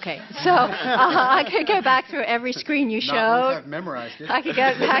 Okay, so I could go back through every screen you showed. Not once I've memorized it. I could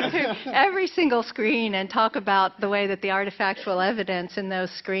go back through every single screen and talk about the way that the artifactual evidence in those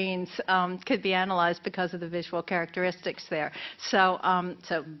screens could be analyzed because of the visual characteristics there. So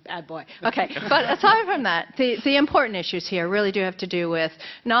bad boy. Okay, but aside from that, the important issues here really do have to do with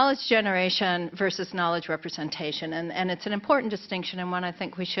knowledge generation versus knowledge representation, and it's an important distinction and one I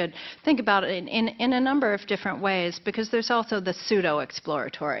think we should think about it in a number of different ways, because there's also the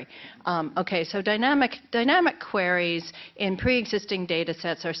pseudo-exploratory. Okay, so dynamic queries in pre-existing data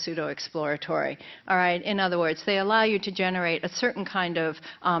sets are pseudo-exploratory. All right, in other words, they allow you to generate a certain kind of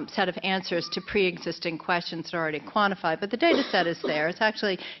set of answers to pre-existing questions that are already quantified, but the data set is there. It's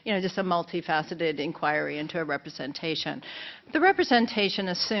actually, just a multifaceted inquiry into a representation. The representation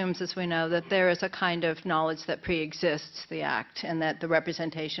assumes, as we know, that there is a kind of knowledge that pre-exists the act, and that the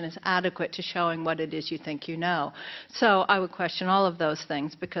representation is adequate to showing what it is you think you know. So I would question all of those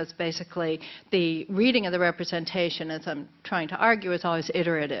things, because basically the reading of the representation, as I'm trying to argue, is always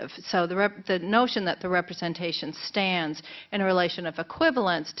iterative. So the notion that the representation stands in a relation of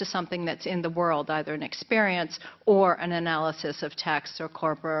equivalence to something that's in the world, either an experience or an analysis of text or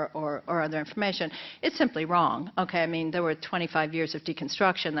corpora or other information, is simply wrong. Okay, I mean, there were 25 years of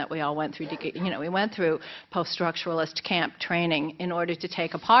deconstruction that we all went through. We went through post-structuralist camp training in order to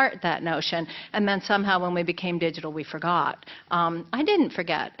take apart that notion, and then somehow when we became digital, we forgot. I didn't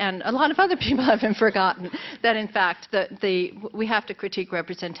forget, and a lot of other people haven't forgotten, that in fact we have to critique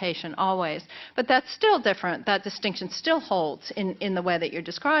representation always. But that's still different. That distinction still holds in the way that you're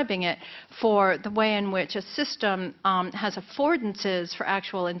describing it, for the way in which a system has affordances for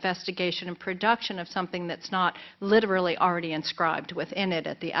actual investigation and production of something that's not literally already inscribed within it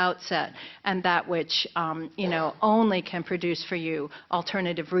at the outset, and that which only can produce for you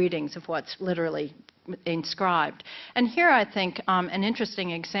alternative readings of what's literally inscribed. And here I think an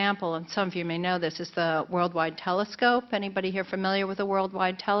interesting example, and some of you may know this, is the Worldwide Telescope. Anybody here familiar with the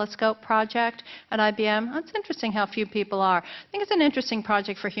Worldwide Telescope project at IBM? It's interesting how few people are. I think it's an interesting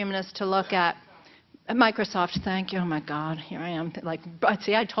project for humanists to look at. Microsoft, thank you. Oh my God, here I am.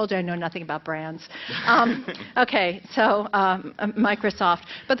 See, I told you I know nothing about brands. Okay, so Microsoft.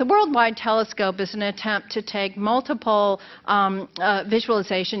 But the Worldwide Telescope is an attempt to take multiple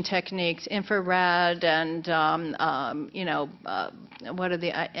visualization techniques, infrared and what are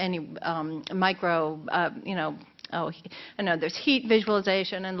the micro I know there's heat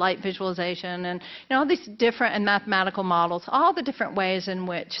visualization and light visualization, and all these different and mathematical models, all the different ways in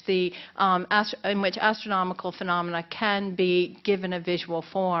which astronomical phenomena can be given a visual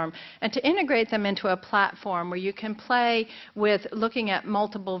form, and to integrate them into a platform where you can play with looking at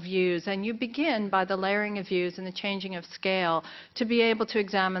multiple views, and you begin by the layering of views and the changing of scale to be able to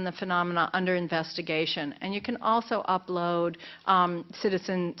examine the phenomena under investigation. And you can also upload,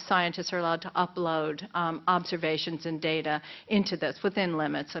 citizen scientists are allowed to upload observations and data into this within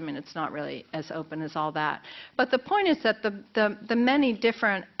limits. I mean, it's not really as open as all that. But the point is that the many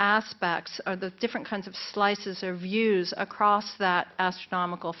different aspects, or the different kinds of slices or views across that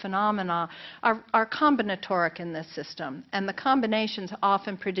astronomical phenomena are combinatoric in this system. And the combinations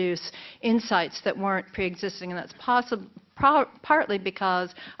often produce insights that weren't pre-existing, and that's possible partly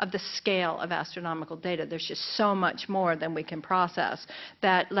because of the scale of astronomical data. There's just so much more than we can process,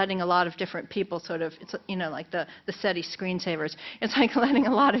 that letting a lot of different people sort of, it's, like the SETI screensavers, it's like letting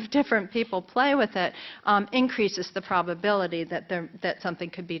a lot of different people play with it increases the probability that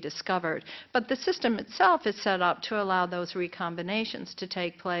something could be discovered. But the system itself is set up to allow those recombinations to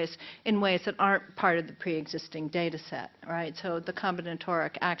take place in ways that aren't part of the pre-existing data set, right? So the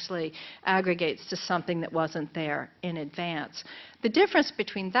combinatoric actually aggregates to something that wasn't there in advance. The difference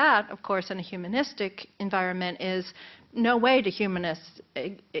between that, of course, and a humanistic environment is no way do humanists,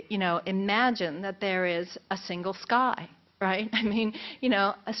 imagine that there is a single sky, right? I mean,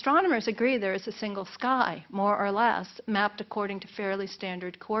 astronomers agree there is a single sky, more or less, mapped according to fairly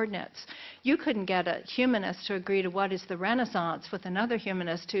standard coordinates. You couldn't get a humanist to agree to what is the Renaissance with another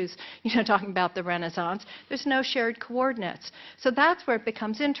humanist who's, talking about the Renaissance. There's no shared coordinates. So that's where it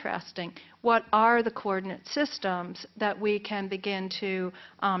becomes interesting. What are the coordinate systems that we can begin to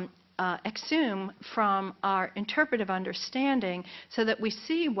exhume from our interpretive understanding, so that we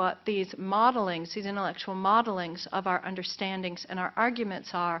see what these modelings, these intellectual modelings of our understandings and our arguments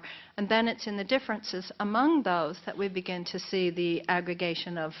are, and then it's in the differences among those that we begin to see the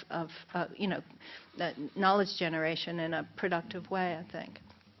aggregation of knowledge generation in a productive way, I think.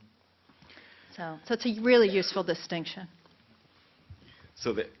 So it's a really useful distinction.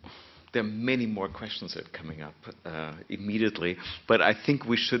 So there are many more questions that are coming up immediately, but I think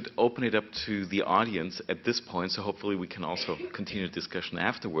we should open it up to the audience at this point, so hopefully we can also continue the discussion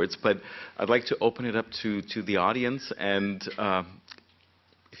afterwards. But I'd like to open it up to the audience, and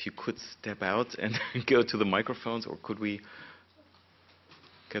if you could step out and go to the microphones, or could we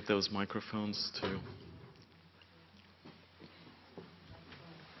get those microphones to...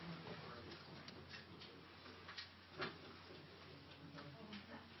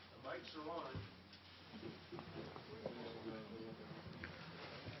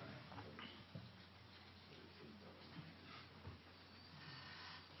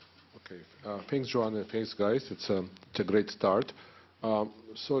 Thanks, Joanna. Thanks, guys. It's a great start.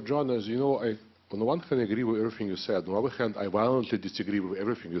 So, Joanna, as you know, I on the one hand agree with everything you said. On the other hand, I violently disagree with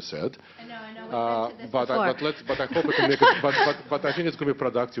everything you said. I know. We've been to this but before. I hope we can make it. But I think it's going to be a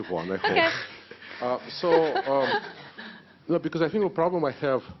productive one. I hope. Okay. No, because I think the problem I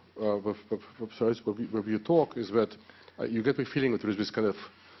have with your talk is that you get the feeling that there is this kind of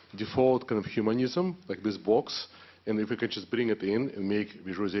default kind of humanism, like this box. And if we can just bring it in and make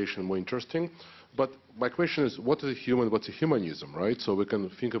visualization more interesting. But my question is, what is a human, what's a humanism, right? So we can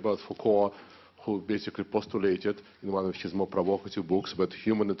think about Foucault, who basically postulated in one of his more provocative books that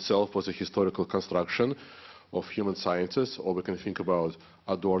human itself was a historical construction of human sciences. Or we can think about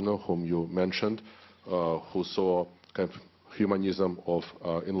Adorno, whom you mentioned, who saw kind of humanism of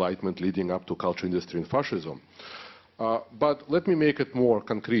Enlightenment leading up to culture, industry, and fascism. But let me make it more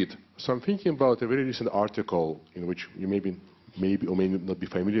concrete. So I'm thinking about a very recent article in which you maybe or may not be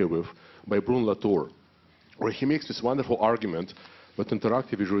familiar with, by Brun Latour, where he makes this wonderful argument that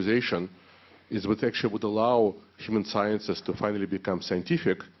interactive visualization is what actually would allow human sciences to finally become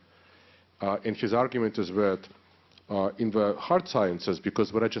scientific. And his argument is that in the hard sciences,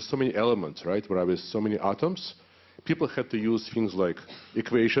 because there are just so many elements, right, where there are so many atoms, people had to use things like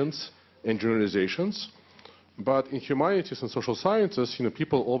equations and generalizations. But in humanities and social sciences,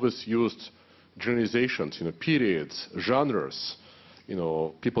 people always used generalizations, periods, genres.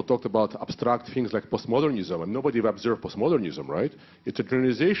 People talked about abstract things like postmodernism, and nobody observed postmodernism, right? It's a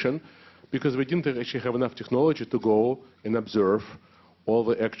generalization because we didn't actually have enough technology to go and observe all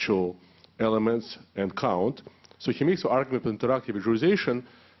the actual elements and count. So he makes the argument that interactive visualization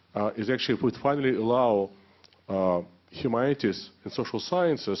is actually would finally allow humanities and social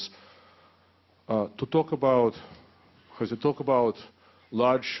sciences to talk about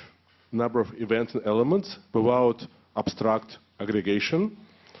large number of events and elements without abstract aggregation.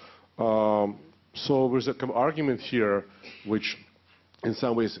 So there's a kind of argument here which in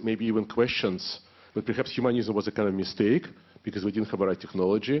some ways maybe even questions that perhaps humanism was a kind of mistake because we didn't have the right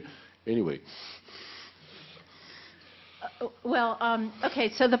technology. Anyway. Well,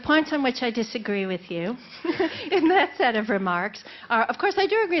 okay, so the points on which I disagree with you in that set of remarks are, of course, I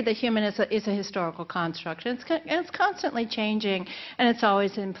do agree that human is a historical construct. And it's constantly changing, and it's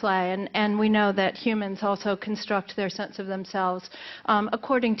always in play. And we know that humans also construct their sense of themselves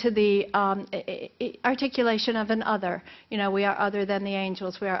according to the articulation of an other. We are other than the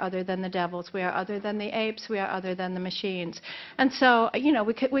angels, we are other than the devils, we are other than the apes, we are other than the machines. And so,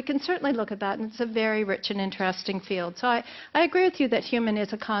 we can certainly look at that, and it's a very rich and interesting field. So I agree with you that human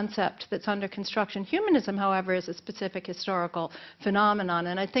is a concept that's under construction. Humanism, however, is a specific historical phenomenon,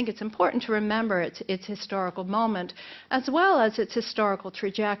 and I think it's important to remember its historical moment as well as its historical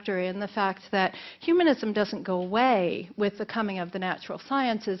trajectory, and the fact that humanism doesn't go away with the coming of the natural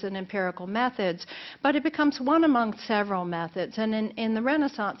sciences and empirical methods, but it becomes one among several methods. And in the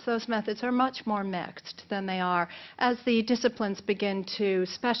Renaissance, those methods are much more mixed than they are as the disciplines begin to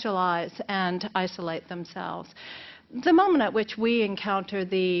specialize and isolate themselves. The moment at which we encounter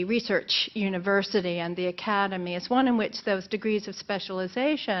the research university and the academy is one in which those degrees of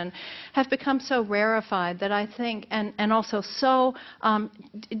specialization have become so rarefied that I think, and also so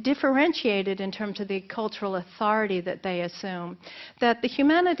differentiated in terms of the cultural authority that they assume, that the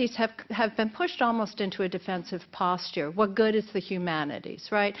humanities have been pushed almost into a defensive posture. What good is the humanities,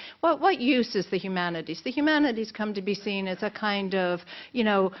 right? What use is the humanities? The humanities come to be seen as a kind of,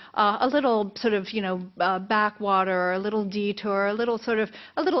 a little sort of, backwater, or a little detour, a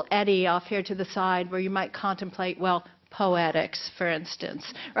little eddy off here to the side where you might contemplate, well, poetics, for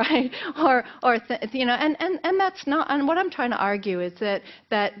instance, right? And that's not. And what I'm trying to argue is that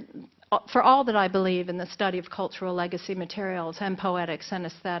for all that I believe in the study of cultural legacy materials and poetics and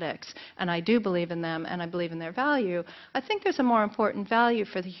aesthetics, and I do believe in them and I believe in their value, I think there's a more important value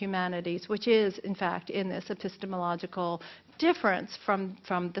for the humanities, which is, in fact, in this epistemological difference from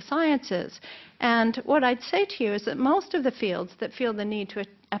the sciences. And what I'd say to you is that most of the fields that feel the need to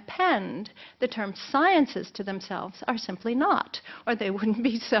append the term sciences to themselves are simply not, or they wouldn't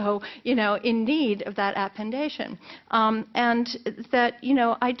be so, in need of that appendation. And that,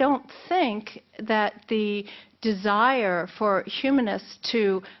 I don't think that the desire for humanists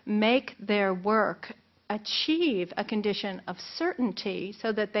to make their work achieve a condition of certainty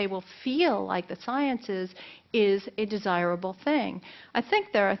so that they will feel like the sciences is a desirable thing. I think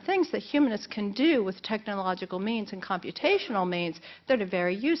there are things that humanists can do with technological means and computational means that are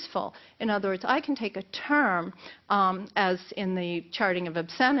very useful. In other words, I can take a term, as in the charting of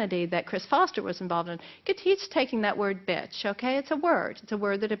obscenity that Chris Foster was involved in. He's taking that word bitch, okay? It's a word. It's a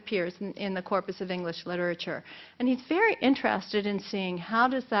word that appears in the corpus of English literature. And he's very interested in seeing how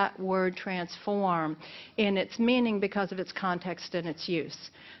does that word transform in its meaning because of its context and its use.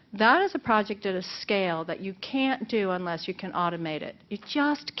 That is a project at a scale that you can't do unless you can automate it. It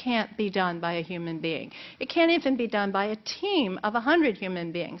just can't be done by a human being. It can't even be done by a team of 100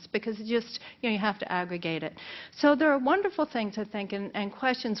 human beings because it just, you have to aggregate it. So there are wonderful things, I think, and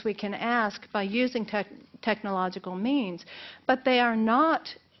questions we can ask by using technological means, but they are not,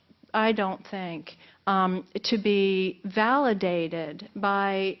 I don't think, to be validated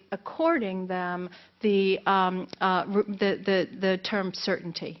by according them the term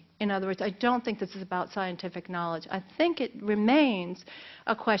certainty. In other words, I don't think this is about scientific knowledge. I think it remains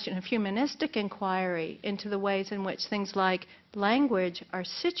a question of humanistic inquiry into the ways in which things like language are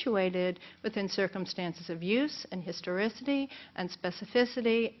situated within circumstances of use and historicity and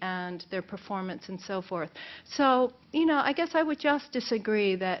specificity and their performance and so forth. So, I guess I would just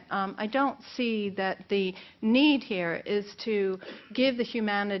disagree that I don't see that the need here is to give the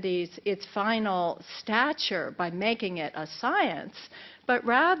humanities its final stature by making it a science, but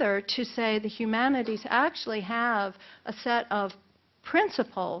rather to say the humanities actually have a set of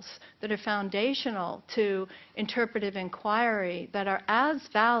principles that are foundational to interpretive inquiry that are as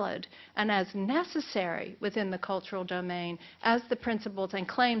valid and as necessary within the cultural domain as the principles and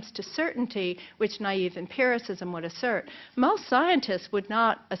claims to certainty which naive empiricism would assert. Most scientists would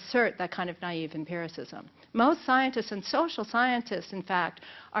not assert that kind of naive empiricism. Most scientists and social scientists, in fact,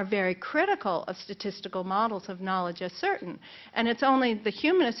 are very critical of statistical models of knowledge as certain. And it's only the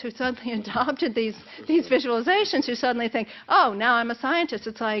humanists who suddenly adopted these visualizations who suddenly think, oh, now I'm a scientist.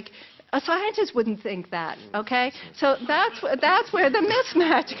 It's like, a scientist wouldn't think that, okay? So that's where the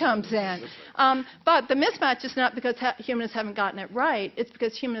mismatch comes in. But the mismatch is not because humanists haven't gotten it right. It's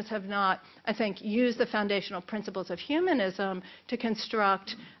because humanists have not, I think, used the foundational principles of humanism to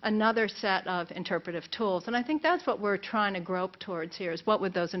construct another set of interpretive tools. And I think that's what we're trying to grope towards here, is what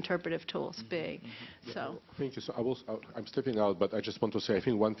would those interpretive tools be? So. Thank you. So I'm stepping out, but I just want to say, I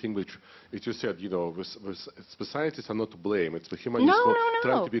think one thing which you said, the scientists are not to blame. It's the humanists who are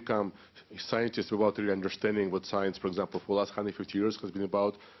trying to become scientists without really understanding what science, for example, for the last 150 years has been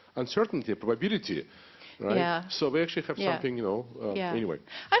about uncertainty, probability. Right? Yeah. So we actually have something, anyway.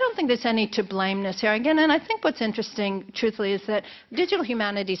 I don't think there's any to blameness here. Again, and I think what's interesting, truthfully, is that digital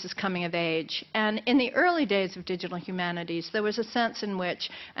humanities is coming of age. And in the early days of digital humanities, there was a sense in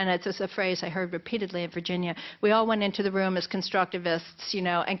which, and it's a phrase I heard repeatedly in Virginia, we all went into the room as constructivists,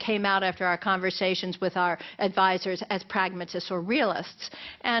 and came out after our conversations with our advisors as pragmatists or realists.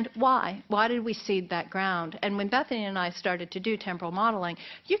 And why? Why did we cede that ground? And when Bethany and I started to do temporal modeling,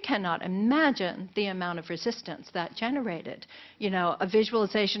 you cannot imagine the amount of resistance that generated. A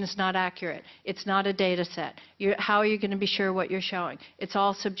visualization is not accurate. It's not a data set. How are you going to be sure what you're showing? It's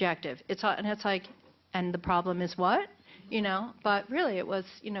all subjective. And it's like, and the problem is what? But really it was,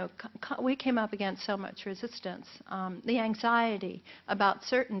 we came up against so much resistance. The anxiety about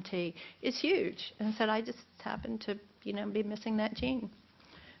certainty is huge. And I said, I just happen to, be missing that gene.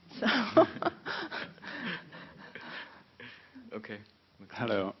 So. Okay.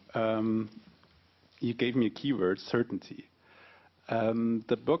 Hello. You gave me a keyword, certainty.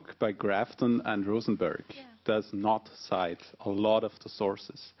 The book by Grafton and Rosenberg does not cite a lot of the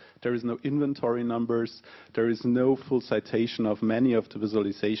sources. There is no inventory numbers. There is no full citation of many of the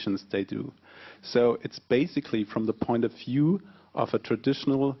visualizations they do. So it's basically, from the point of view of a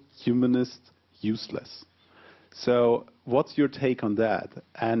traditional humanist, useless. So what's your take on that?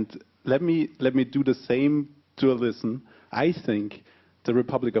 And let me do the same dualism. I think the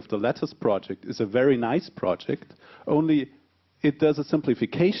Republic of the Letters project is a very nice project, only it does a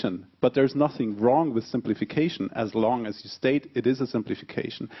simplification, but there's nothing wrong with simplification as long as you state it is a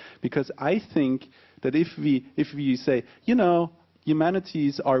simplification. Because I think that if we say,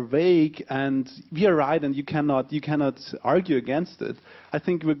 humanities are vague and we are right and you cannot argue against it, I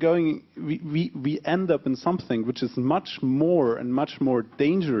think we end up in something which is much more and much more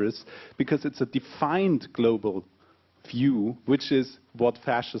dangerous, because it's a defined global view, which is what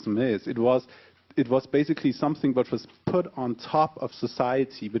fascism is. It was basically something that was put on top of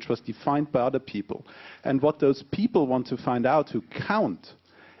society, which was defined by other people. And what those people want to find out, who count,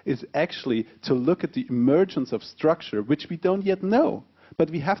 is actually to look at the emergence of structure, which we don't yet know.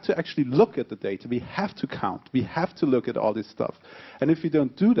 But we have to actually look at the data. We have to count. We have to look at all this stuff. And if we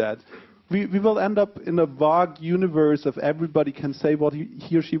don't do that, we will end up in a vague universe of everybody can say what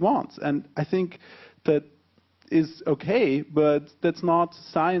he or she wants. And I think that is okay, but that's not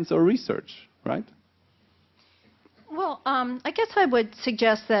science or research, right? Well, I guess I would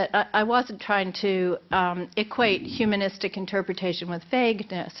suggest that I wasn't trying to equate humanistic interpretation with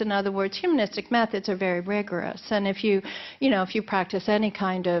vagueness. In other words, humanistic methods are very rigorous, and if you practice any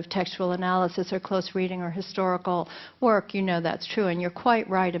kind of textual analysis or close reading or historical work, you know that's true. And you're quite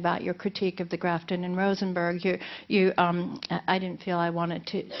right about your critique of the Grafton and Rosenberg. I didn't feel I wanted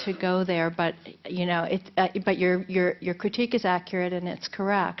to go there, but but your critique is accurate and it's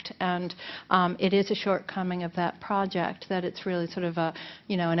correct, and it is a shortcoming of that project that it's really sort of a,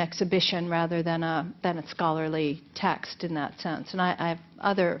 an exhibition rather than a scholarly text in that sense. And I have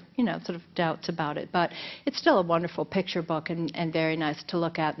other, sort of doubts about it, but it's still a wonderful picture book and very nice to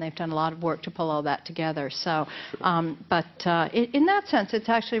look at, and they've done a lot of work to pull all that together. So, in that sense, it's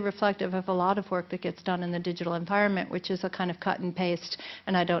actually reflective of a lot of work that gets done in the digital environment, which is a kind of cut and paste,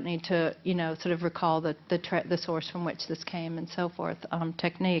 and I don't need to, sort of recall the source from which this came and so forth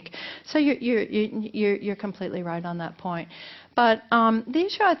technique. So you're completely right on that point. But the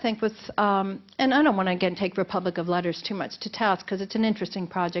issue, I think, was, and I don't want to, again, take Republic of Letters too much to task, because it's an interesting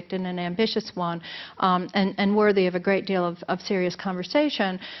project and an ambitious one, and worthy of a great deal of serious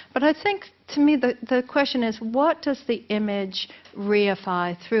conversation. But I think, to me, the question is, what does the image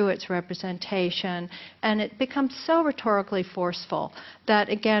reify through its representation? And it becomes so rhetorically forceful that,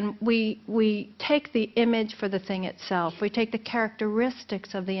 again, we take the image for the thing itself. We take the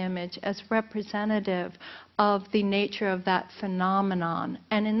characteristics of the image as representative of the nature of that phenomenon,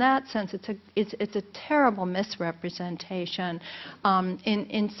 and in that sense, it's a terrible misrepresentation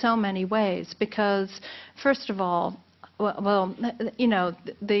in so many ways. Because, first of all, well,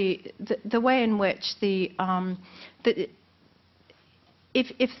 the way in which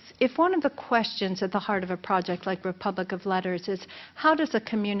if one of the questions at the heart of a project like Republic of Letters is, how does a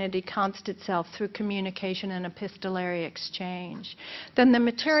community const itself through communication and epistolary exchange, then the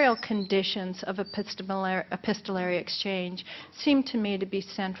material conditions of epistolary exchange seem to me to be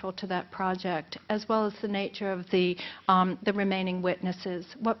central to that project, as well as the nature of the remaining witnesses.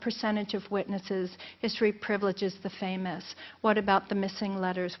 What percentage of witnesses? History privileges the famous. What about the missing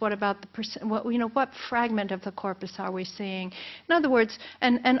letters? What about what fragment of the corpus are we seeing? In other words,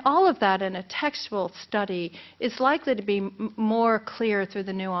 and all of that in a textual study is likely to be more clear through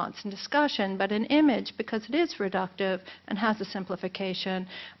the nuance and discussion, but an image, because it is reductive and has a simplification,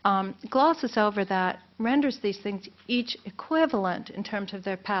 glosses over that, renders these things each equivalent in terms of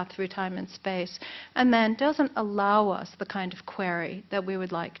their path through time and space, and then doesn't allow us the kind of query that we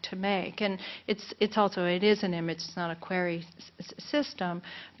would like to make. And it is an image, it's not a query system.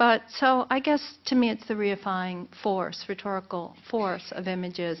 But so I guess to me it's the reifying force, rhetorical force of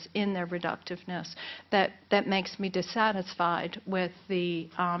images in their reductiveness that makes me dissatisfied with the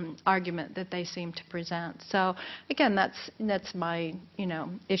argument that they seem to present. So again, that's my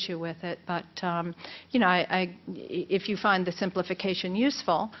issue with it. But if you find the simplification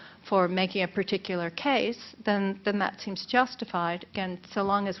useful for making a particular case, then that seems justified, again, so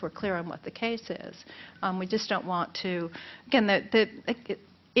long as we're clear on what the case is. We just don't want to, again, the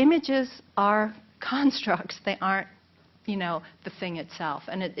images are constructs. They aren't, the thing itself.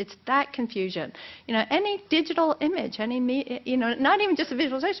 And it's that confusion. Any digital image, not even just a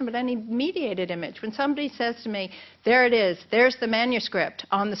visualization, but any mediated image. When somebody says to me, there it is, there's the manuscript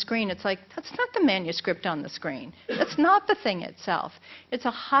on the screen, it's like, that's not the manuscript on the screen. That's not the thing itself. It's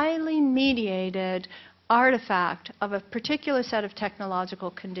a highly mediated artifact of a particular set of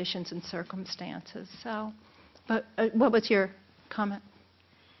technological conditions and circumstances. So, but what was your comment?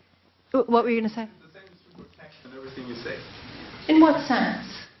 What were you going to say? And everything you say. In what sense?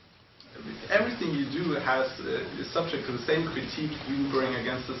 Everything you do is subject to the same critique you bring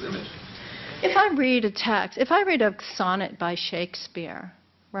against this image. If I read a text, if I read a sonnet by Shakespeare,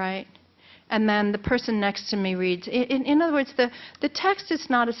 right, and then the person next to me reads, in other words, the text is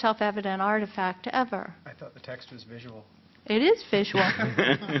not a self-evident artifact ever. I thought the text was visual. It is visual.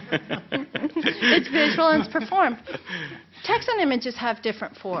 It's visual and it's performed. Text and images have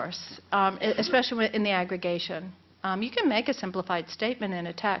different force, especially in the aggregation. You can make a simplified statement in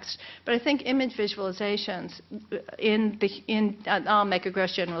a text, but I think image visualizations I'll make a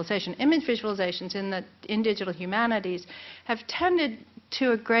gross generalization. Image visualizations in digital humanities have tended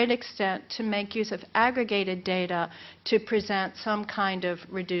to a great extent to make use of aggregated data to present some kind of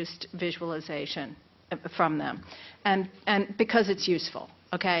reduced visualization from them, and because it's useful,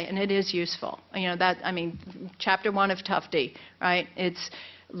 okay, and it is useful. You know that, I mean, chapter 1 of Tufte, right? It's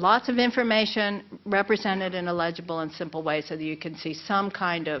lots of information represented in a legible and simple way so that you can see some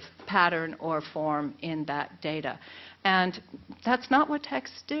kind of pattern or form in that data. And that's not what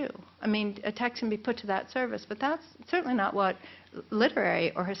texts do. I mean, a text can be put to that service, but that's certainly not what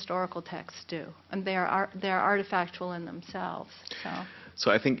literary or historical texts do. And they're artifactual in themselves.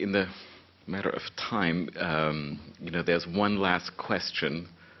 So I think in the matter of time, there's one last question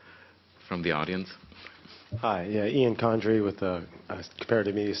from the audience. Hi, yeah, Ian Condrey with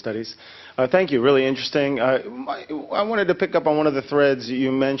Comparative Media Studies. Thank you, really interesting. I wanted to pick up on one of the threads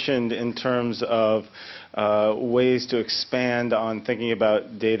you mentioned in terms of ways to expand on thinking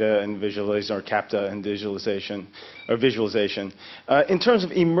about data and visualization, or CAPTA and visualization. In terms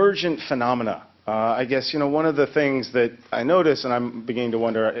of emergent phenomena, I guess, one of the things that I notice, and I'm beginning to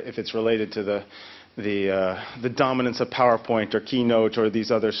wonder if it's related to the dominance of PowerPoint or Keynote or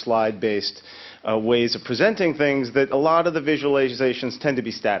these other slide-based ways of presenting things, that a lot of the visualizations tend to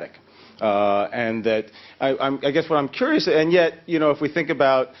be static. And that I guess what I'm curious, and yet, if we think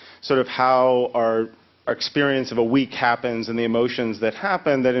about sort of how our experience of a week happens and the emotions that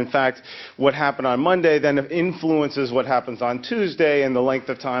happen, that in fact what happened on Monday then influences what happens on Tuesday, and the length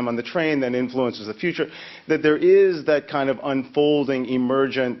of time on the train then influences the future, that there is that kind of unfolding,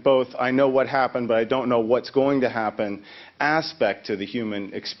 emergent, both I know what happened but I don't know what's going to happen aspect to the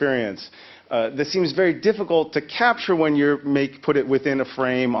human experience. That seems very difficult to capture when you put it within a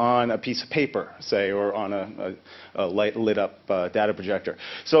frame on a piece of paper, say, or on a lit up data projector.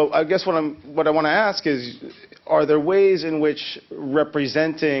 So I guess what I want to ask is, are there ways in which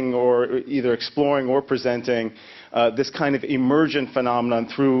representing or either exploring or presenting this kind of emergent phenomenon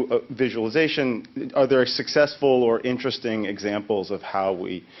through visualization, are there successful or interesting examples of how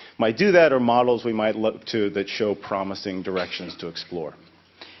we might do that, or models we might look to that show promising directions to explore?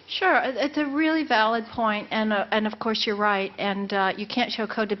 Sure, it's a really valid point, and of course you're right, and you can't show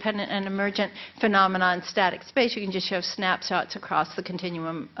codependent and emergent phenomena in static space. You can just show snapshots across the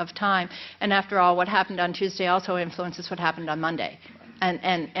continuum of time, and after all, what happened on Tuesday also influences what happened on Monday.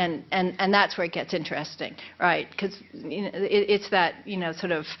 And that's where it gets interesting, right? Because it's that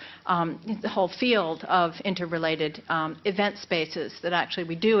sort of the whole field of interrelated event spaces that actually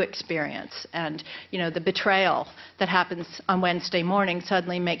we do experience, and the betrayal that happens on Wednesday morning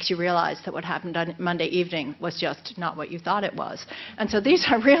suddenly makes you realize that what happened on Monday evening was just not what you thought it was. And so these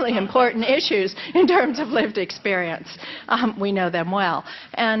are really important issues in terms of lived experience. We know them well,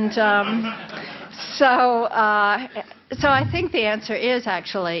 and so I think the answer is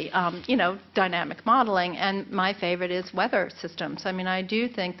actually, dynamic modeling, and my favorite is weather systems. I mean, I do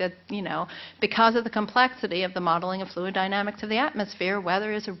think that, because of the complexity of the modeling of fluid dynamics of the atmosphere,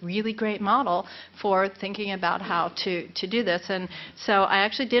 weather is a really great model for thinking about how to do this. And so I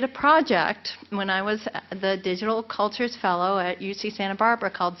actually did a project when I was the Digital Cultures Fellow at UC Santa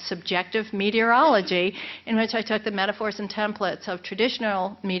Barbara called Subjective Meteorology, in which I took the metaphors and templates of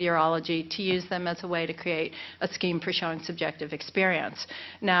traditional meteorology to use them as a way to create a scheme for showing subjective experience.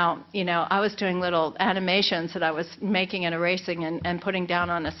 Now, I was doing little animations that I was making and erasing and putting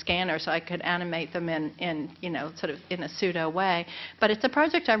down on a scanner so I could animate them in sort of in a pseudo way. But it's a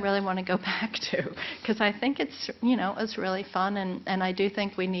project I really want to go back to, because I think it's, it's really fun, and I do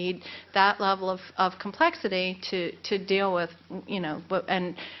think we need that level of complexity to deal with,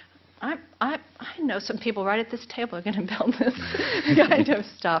 and I know some people right at this table are going to build this kind of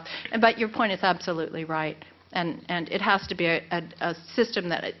stuff. But your point is absolutely right. And it has to be a system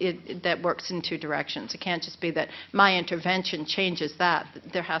that works in two directions. It can't just be that my intervention changes that.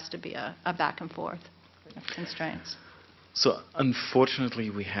 There has to be a back and forth of constraints. So unfortunately,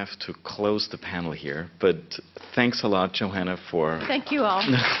 we have to close the panel here. But thanks a lot, Johanna, for... Thank you all.